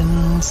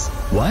 violence,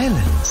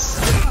 violence.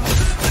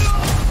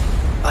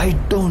 I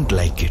don't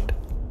like it.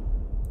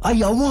 I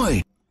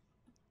avoid.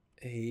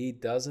 He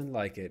doesn't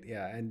like it,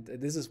 yeah, and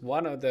this is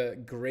one of the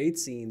great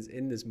scenes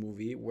in this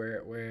movie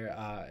where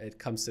it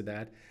comes to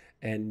that,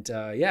 and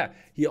yeah,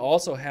 he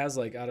also has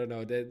like I don't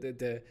know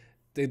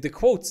the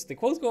quotes. The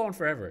quotes go on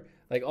forever.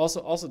 Like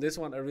also this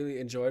one I really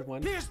enjoyed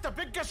one. He is the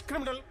biggest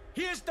criminal.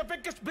 He is the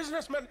biggest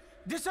businessman.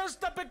 This is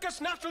the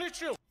biggest national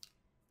issue.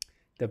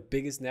 The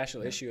biggest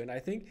national issue, and I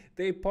think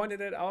they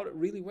pointed it out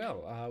really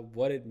well,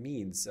 what it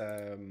means,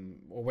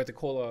 or what the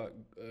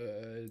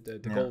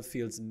gold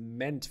fields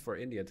meant for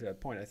India to that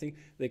point. I think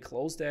they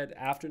closed that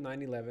after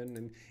 9/11,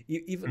 and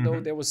even though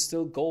there was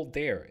still gold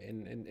there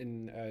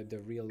in the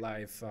real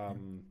life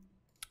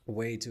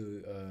way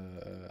to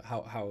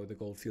how the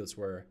gold fields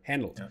were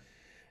handled,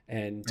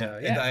 and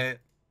I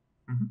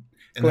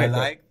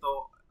like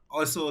though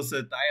also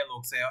the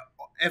dialogues there.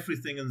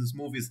 Everything in this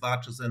movie is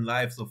larger than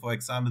life. So, for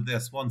example,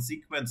 there's one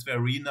sequence where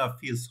Rena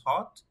feels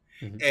hot,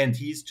 and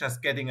he's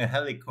just getting a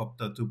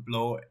helicopter to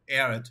blow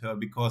air at her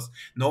because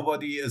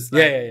nobody is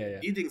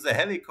needing the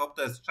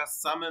helicopter. It's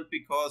just summoned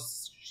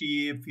because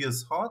she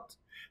feels hot.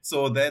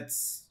 So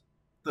that's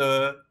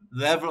the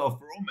level of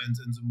romance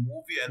in the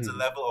movie, and the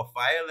level of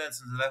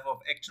violence and the level of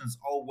action is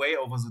all way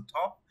over the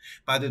top,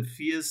 but it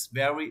feels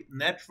very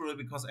natural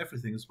because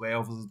everything is way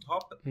over the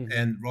top,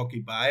 and Rocky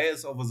Bai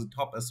is over the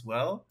top as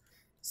well.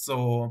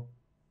 So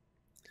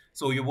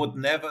you would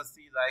never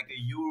see like a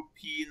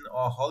European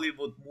or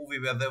Hollywood movie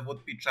where there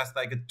would be just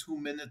like a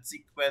 2-minute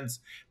sequence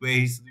where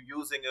he's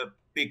using a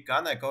big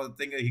gun. I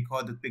think he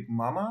called it Big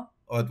Mama,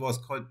 or it was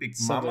called Big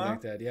Something Mama.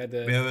 like that, yeah.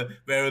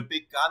 Where a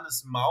big gun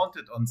is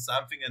mounted on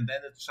something and then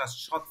it's just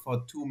shot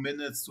for 2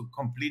 minutes to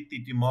completely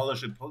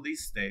demolish a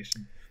police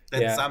station.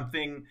 That's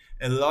something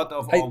a lot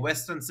of our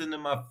Western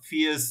cinema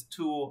fears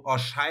to or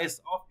shies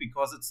off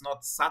because it's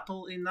not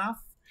subtle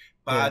enough.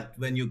 But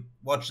when you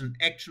watch an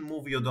action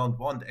movie, you don't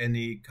want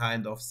any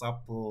kind of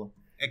subtle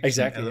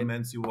action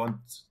elements. You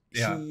want...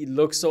 He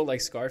looks so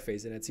like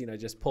Scarface in that scene. I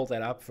just pulled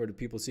that up for the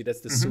people to see.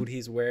 That's the suit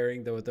he's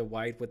wearing, the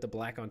white with the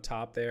black on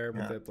top there,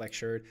 with the black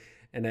shirt.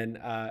 And then,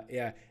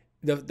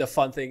 the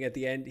fun thing at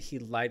the end, he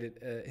lighted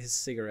his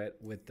cigarette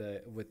with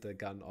the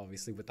gun,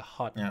 obviously, with the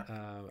hot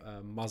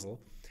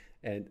muzzle.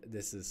 And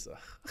this is...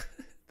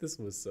 this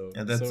was so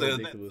ridiculously that's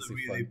a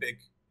really fun. Big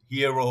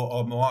hero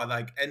or more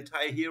like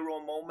anti-hero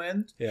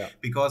moment.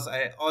 Because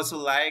I also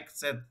like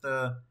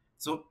that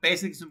so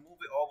basically the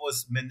movie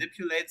always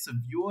manipulates the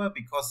viewer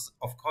because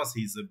of course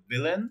he's a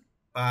villain,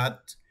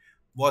 but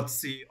what's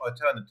the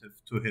alternative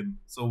to him?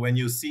 So when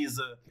you see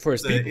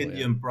the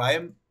Indian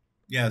Prime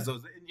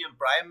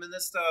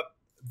Minister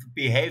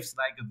behaves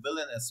like a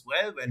villain as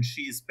well when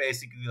she's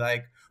basically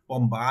like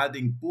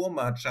bombarding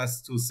Burma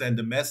just to send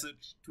a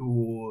message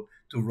to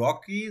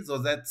Rocky. So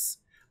that's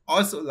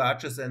also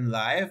larger than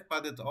life,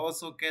 but it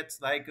also gets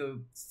like a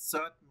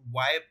certain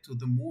vibe to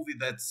the movie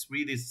that's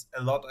really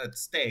a lot at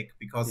stake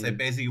because they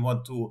basically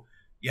want to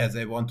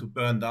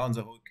burn down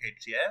the whole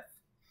KGF.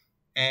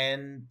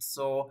 And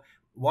so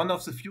one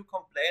of the few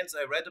complaints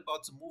I read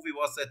about the movie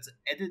was that the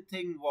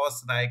editing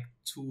was like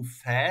too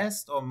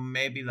fast or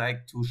maybe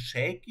like too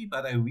shaky,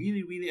 but I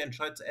really, really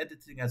enjoyed the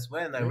editing as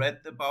well. And I read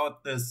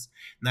about this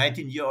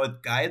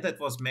 19-year-old guy that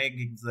was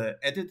making the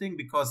editing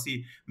because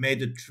he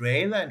made a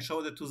trailer and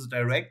showed it to the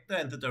director,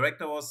 and the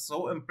director was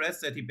so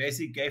impressed that he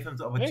basically gave him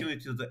the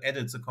opportunity to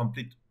edit the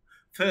complete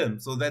film.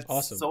 So that's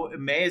awesome. So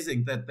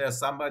amazing that there's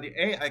somebody,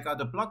 I got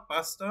a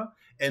blockbuster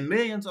and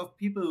millions of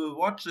people will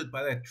watch it,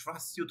 but I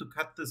trust you to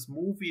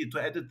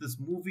edit this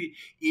movie,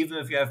 even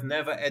if you have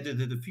never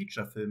edited a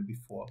feature film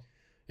before.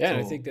 Yeah, so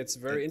and I think that's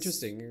very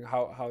interesting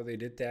how they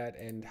did that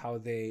and how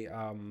they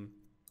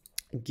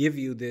give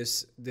you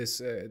this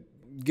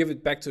give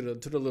it back to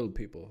the little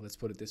people. Let's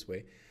put it this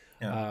way.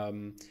 Yeah.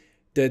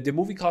 The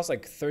movie cost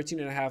like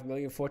 13.5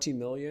 million, 14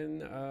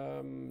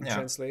 million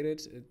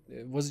translated.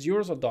 Was it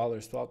euros or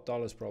dollars?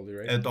 $12 probably,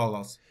 right?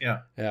 Dollars, yeah.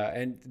 Yeah,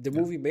 and the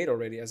movie made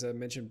already, as I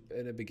mentioned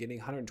in the beginning,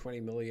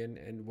 120 million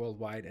and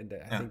worldwide. And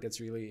I think that's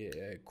really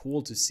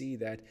cool to see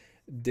that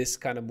this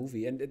kind of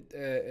movie, and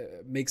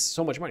it makes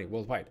so much money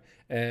worldwide.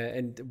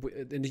 And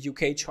in the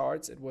UK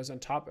charts, it was on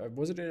top.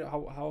 Was it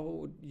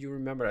how you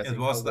remember? I think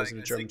because there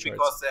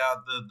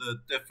are the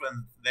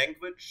different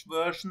language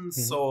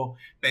versions. So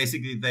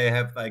basically, they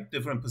have like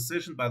different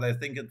positions. But I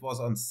think it was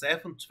on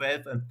 7,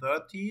 12, and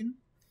 13.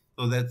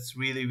 So that's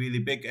really, really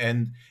big.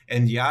 And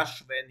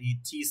Yash, when he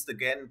teased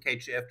again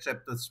KGF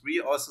Chapter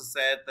 3, also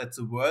said that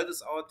the world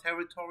is our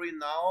territory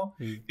now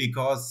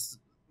because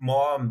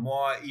more and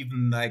more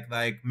even like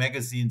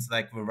magazines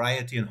like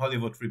Variety and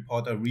Hollywood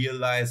Reporter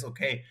realize,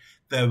 okay,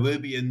 there will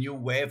be a new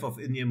wave of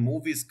Indian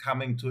movies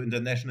coming to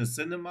international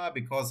cinema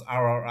because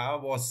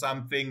RRR was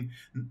something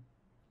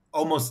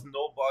almost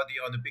nobody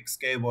on a big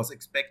scale was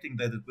expecting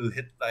that it will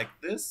hit like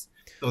this.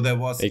 So there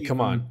was come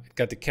on,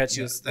 got the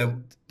catchiest,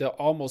 the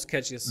almost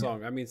catchiest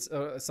song. I mean,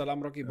 Salam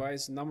Rocky Bai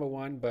is number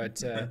one,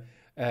 but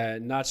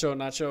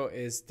Nacho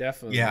is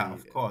definitely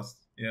of course,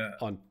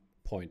 on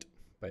point.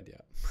 But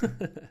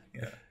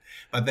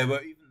but there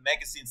were even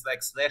magazines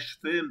like Slash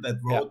Film that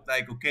wrote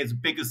like, okay, the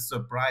biggest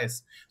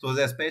surprise. So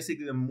there's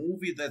basically a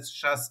movie that's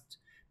just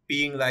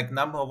being like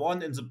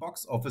 #1 in the box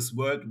office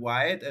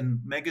worldwide, and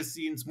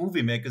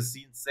movie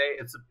magazines say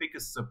it's the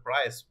biggest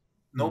surprise.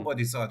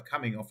 Nobody saw it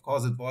coming. Of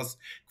course, it was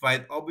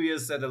quite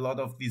obvious that a lot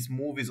of these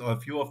movies, or a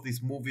few of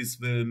these movies,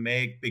 will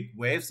make big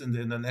waves in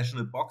the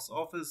international box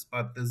office,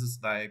 but this is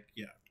like,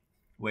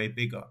 way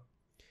bigger.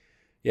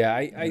 Yeah,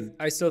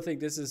 I still think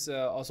this is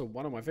also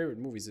one of my favorite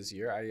movies this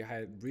year. I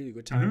had really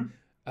good time.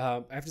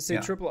 I have to say,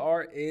 Triple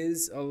R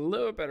is a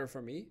little better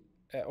for me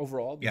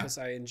overall, because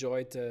I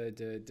enjoyed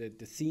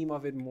the theme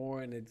of it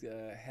more, and it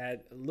had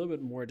a little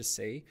bit more to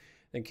say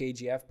than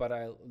KGF, but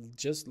I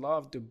just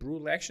loved the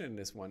brutal action in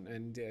this one.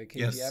 And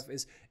KGF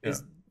is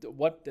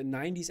what the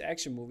 90s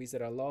action movies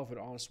that I love, with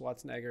Arnold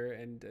Schwarzenegger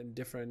and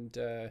different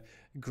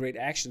great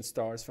action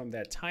stars from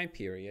that time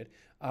period.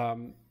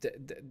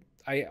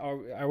 I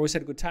always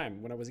had a good time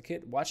when I was a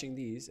kid watching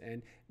these,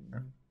 and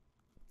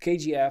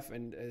KGF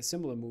and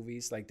similar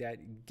movies like that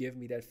give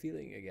me that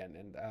feeling again,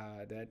 and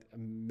that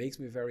makes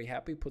me very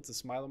happy, puts a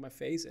smile on my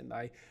face, and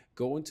I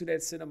go into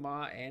that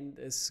cinema and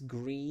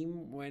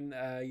scream when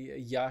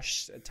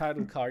Yash's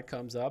title card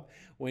comes up,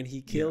 when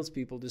he kills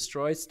people,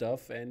 destroys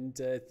stuff, and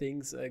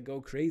things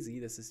go crazy.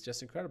 This is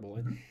just incredible.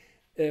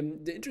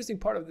 And the interesting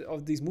part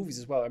of these movies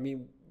as well, I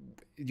mean,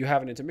 you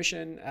have an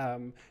intermission,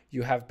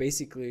 you have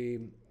basically,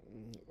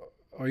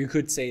 or you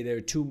could say there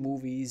are two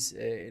movies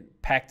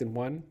packed in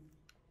one.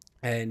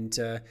 And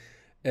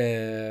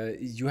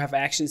you have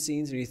action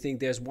scenes where you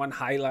think there's one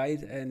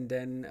highlight, and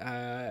then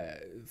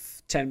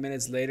 10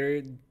 minutes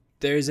later,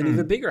 there's an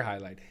even bigger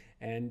highlight.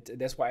 And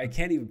that's why I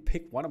can't even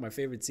pick one of my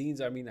favorite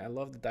scenes. I mean, I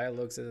love the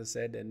dialogues, as I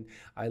said, and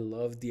I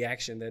love the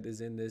action that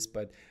is in this.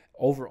 But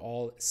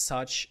overall,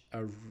 such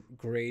a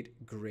great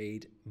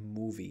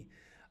movie.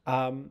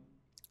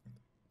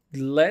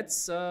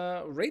 Let's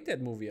rate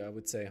that movie, I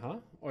would say, huh?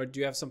 Or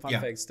do you have some fun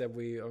facts that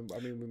we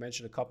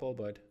mentioned a couple,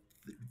 but...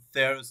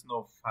 There is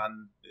no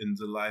fun in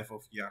the life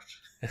of Yash.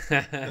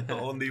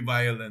 Only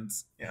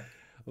violence. Yeah.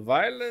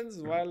 Violence.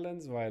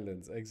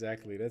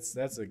 Exactly.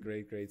 That's a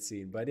great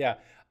scene. But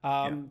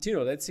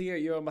Tino, let's hear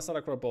your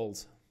Masalakraut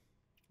bowls.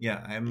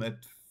 Yeah, I'm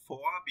at 4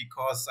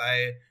 because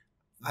I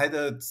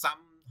had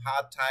some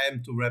hard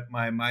time to wrap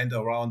my mind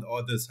around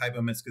all this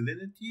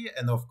hypermasculinity,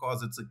 and of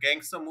course it's a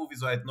gangster movie,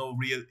 so I had no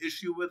real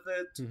issue with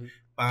it.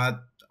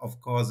 But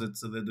of course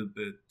it's a little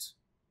bit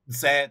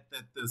sad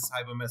that this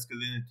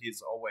hypermasculinity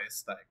is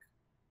always like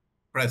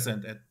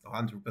present at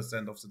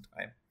 100% of the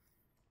time.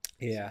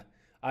 Yeah,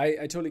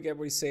 I totally get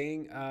what he's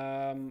saying.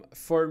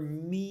 For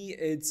me,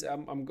 it's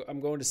I'm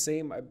going the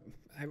same.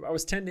 I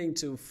was tending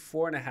to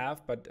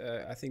 4.5, but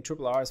I think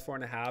Triple R is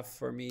 4.5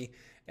 for me,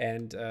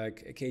 and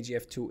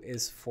KGF 2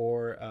 is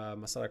for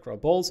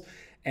Masalakraut bowls.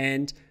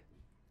 And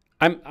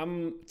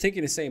I'm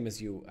thinking the same as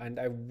you, and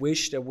I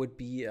wish there would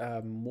be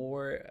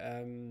more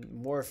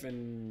of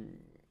an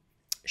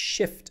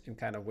shift in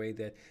kind of way,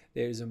 that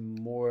there's a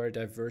more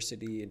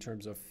diversity in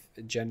terms of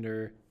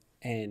gender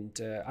and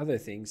other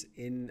things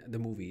in the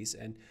movies,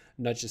 and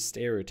not just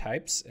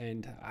stereotypes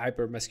and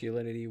hyper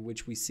masculinity,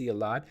 which we see a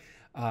lot.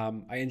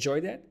 I enjoy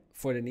that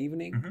for an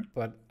evening,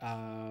 but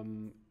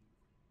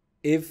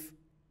if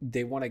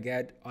they want to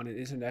get on an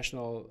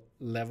international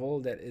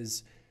level that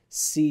is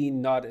seen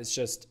not as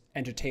just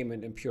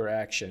entertainment and pure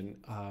action,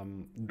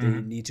 they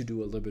need to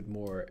do a little bit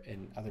more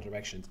in other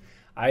directions.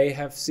 I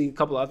have seen a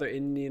couple other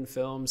Indian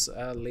films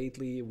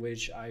lately,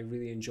 which I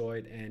really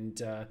enjoyed.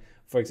 And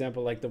for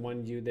example, like the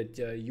one you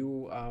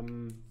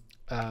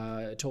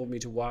told me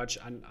to watch,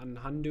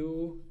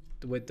 Anhandu,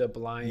 with the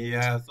blind.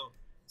 Yeah,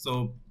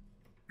 so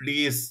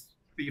please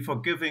be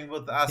forgiving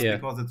with us,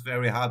 because it's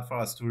very hard for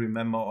us to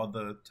remember all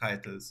the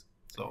titles.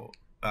 So,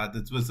 but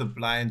it's with a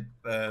blind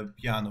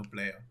piano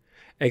player.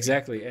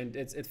 Exactly, and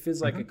it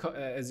feels like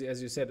as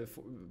you said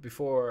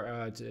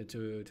before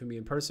to me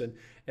in person,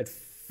 it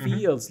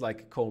feels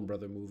like a Coen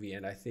Brother movie,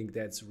 and I think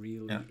that's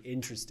really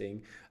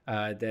interesting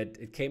that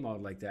it came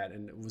out like that,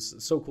 and it was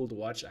so cool to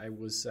watch. I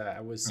was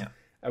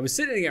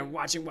sitting there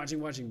watching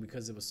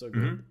because it was so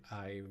good.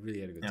 I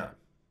really had a good time.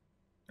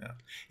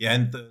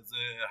 And the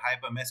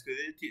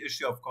hypermasculinity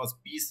issue, of course,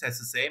 Beast has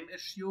the same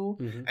issue.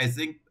 I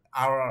think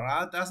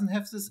RRR doesn't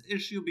have this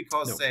issue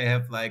because they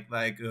have like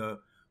a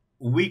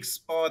weak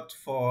spot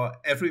for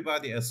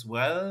everybody as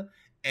well,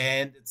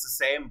 and it's the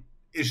same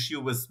issue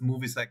with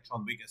movies like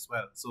John Wick as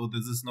well. So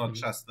this is not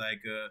just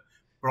like a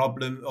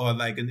problem or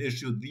like an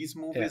issue these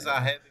movies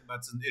are having, but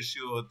it's an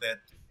issue that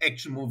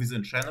action movies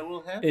in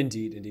general have.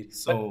 Indeed.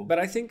 So, but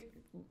I think,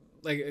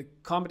 like,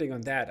 commenting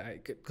on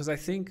that, because I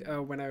think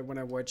when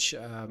I watch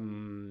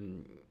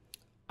other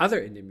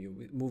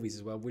Indian movies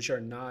as well, which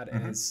are not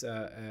as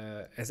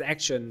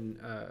action,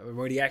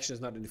 where the action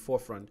is not in the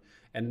forefront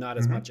and not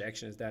as much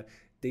action as that,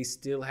 they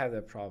still have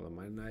that problem,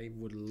 and I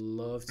would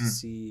love to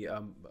see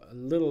a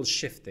little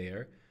shift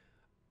there,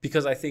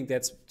 because I think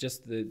that's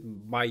just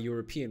my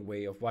European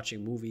way of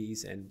watching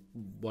movies, and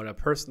what I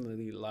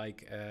personally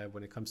like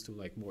when it comes to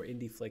like more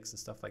indie flicks and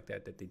stuff like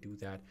that they do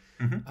that.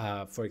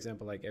 For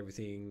example, like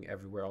Everything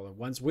Everywhere All at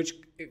Once, which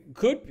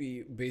could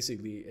be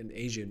basically an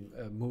Asian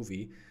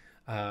movie.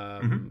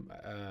 from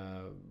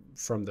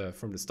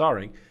the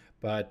starring.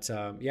 But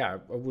yeah,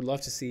 I would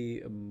love to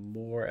see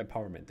more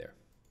empowerment there.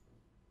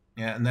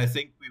 Yeah, and I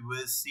think we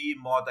will see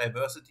more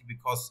diversity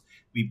because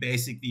we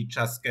basically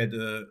just get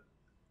a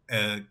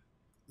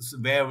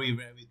very,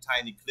 very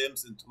tiny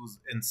glimpse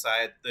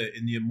inside the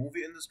Indian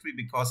movie industry,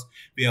 because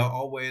we are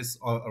always,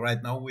 or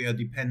right now, we are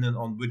dependent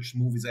on which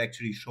movies are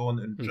actually shown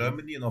in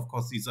Germany. And of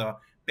course, these are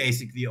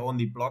basically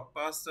only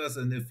blockbusters.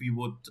 And if we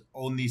would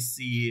only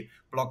see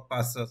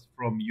blockbusters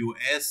from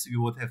US, we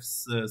would have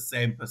the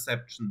same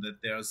perception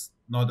that there's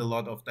not a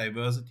lot of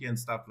diversity and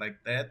stuff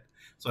like that.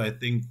 So I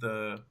think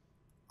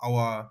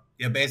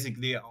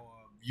basically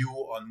our view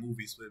on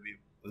movies will be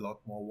a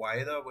lot more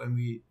wider when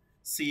we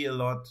see a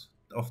lot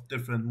of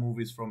different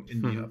movies from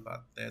India.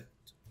 But that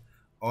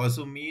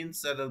also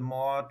means that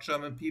more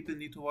German people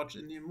need to watch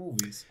Indian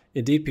movies.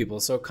 Indeed, people.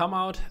 So come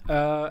out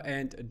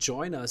and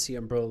join us here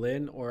in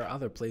Berlin or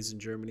other places in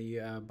Germany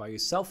by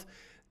yourself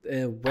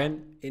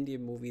when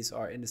Indian movies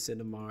are in the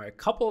cinema. A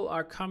couple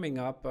are coming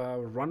up.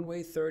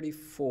 Runway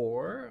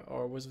 34,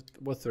 or was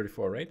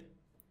 34, right?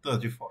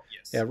 34,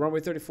 yes. Yeah, Runway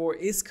 34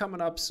 is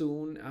coming up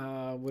soon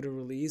with a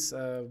release.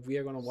 We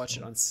are going to watch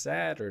it on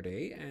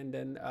Saturday, and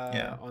then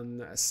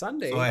on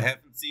Sunday. So I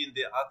haven't seen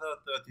the other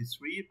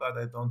 33, but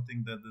I don't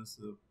think that is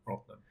a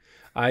problem.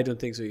 I don't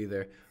think so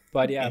either.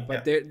 But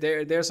but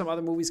there are some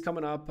other movies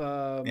coming up,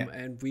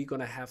 and we're going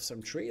to have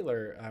some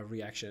trailer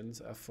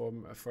reactions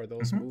for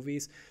those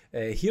movies.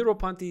 Hero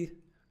Panty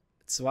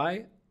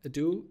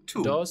 2,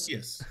 Dos,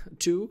 yes.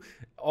 2,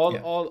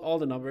 all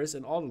the numbers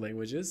in all the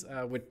languages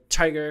with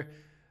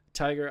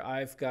Tiger,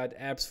 I've got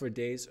abs for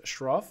days,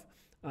 Shroff.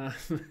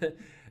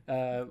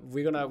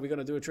 We're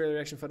gonna do a trailer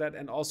reaction for that,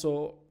 and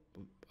also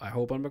I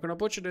hope I'm not gonna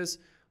butcher this.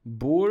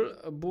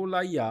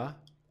 Bulaya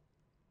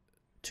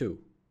 2,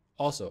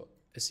 also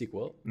a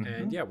sequel,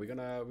 and we're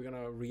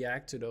gonna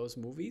react to those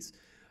movies,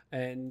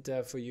 and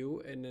for you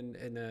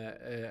in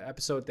a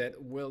episode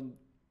that will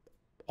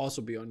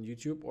also be on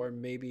YouTube, or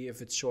maybe if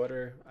it's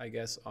shorter, I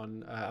guess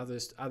on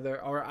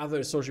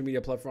other social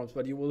media platforms.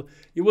 But you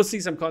will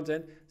see some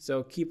content,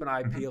 so keep an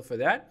eye peeled for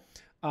that.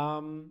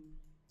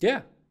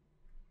 Do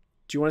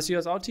you want to see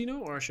us out, Tino,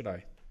 or should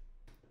I?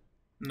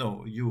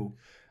 No, you.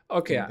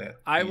 Okay,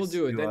 I will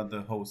do it. You are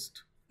the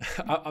host.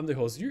 I'm the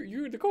host.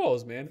 You're the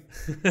co-host, man.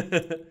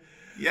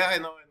 Yeah, I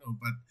know,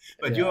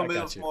 but you're a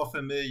bit more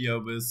familiar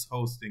with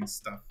hosting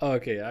stuff.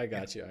 Okay, I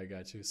got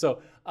you.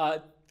 So,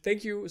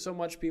 thank you so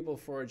much, people,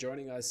 for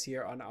joining us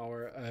here on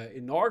our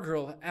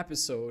inaugural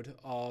episode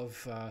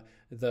of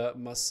the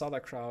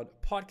Masalakraut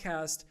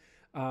podcast.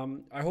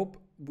 I hope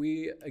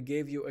we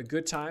gave you a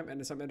good time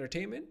and some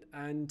entertainment.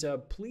 And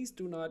please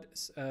do not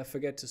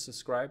forget to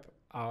subscribe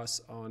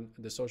us on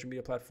the social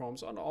media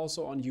platforms and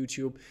also on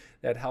YouTube.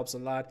 That helps a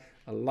lot.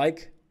 A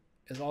like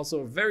is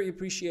also very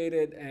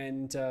appreciated,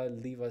 and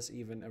leave us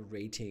even a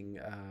rating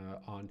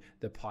on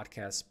the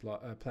podcast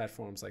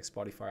platforms like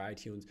Spotify,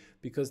 iTunes,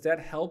 because that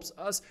helps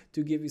us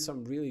to give you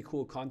some really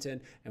cool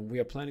content, and we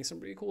are planning some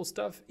really cool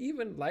stuff,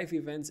 even live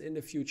events in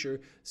the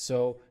future.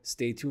 So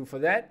stay tuned for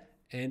that,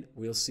 and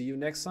we'll see you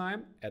next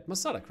time at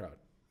Masalakraut.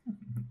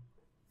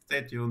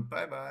 Stay tuned.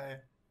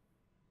 Bye-bye.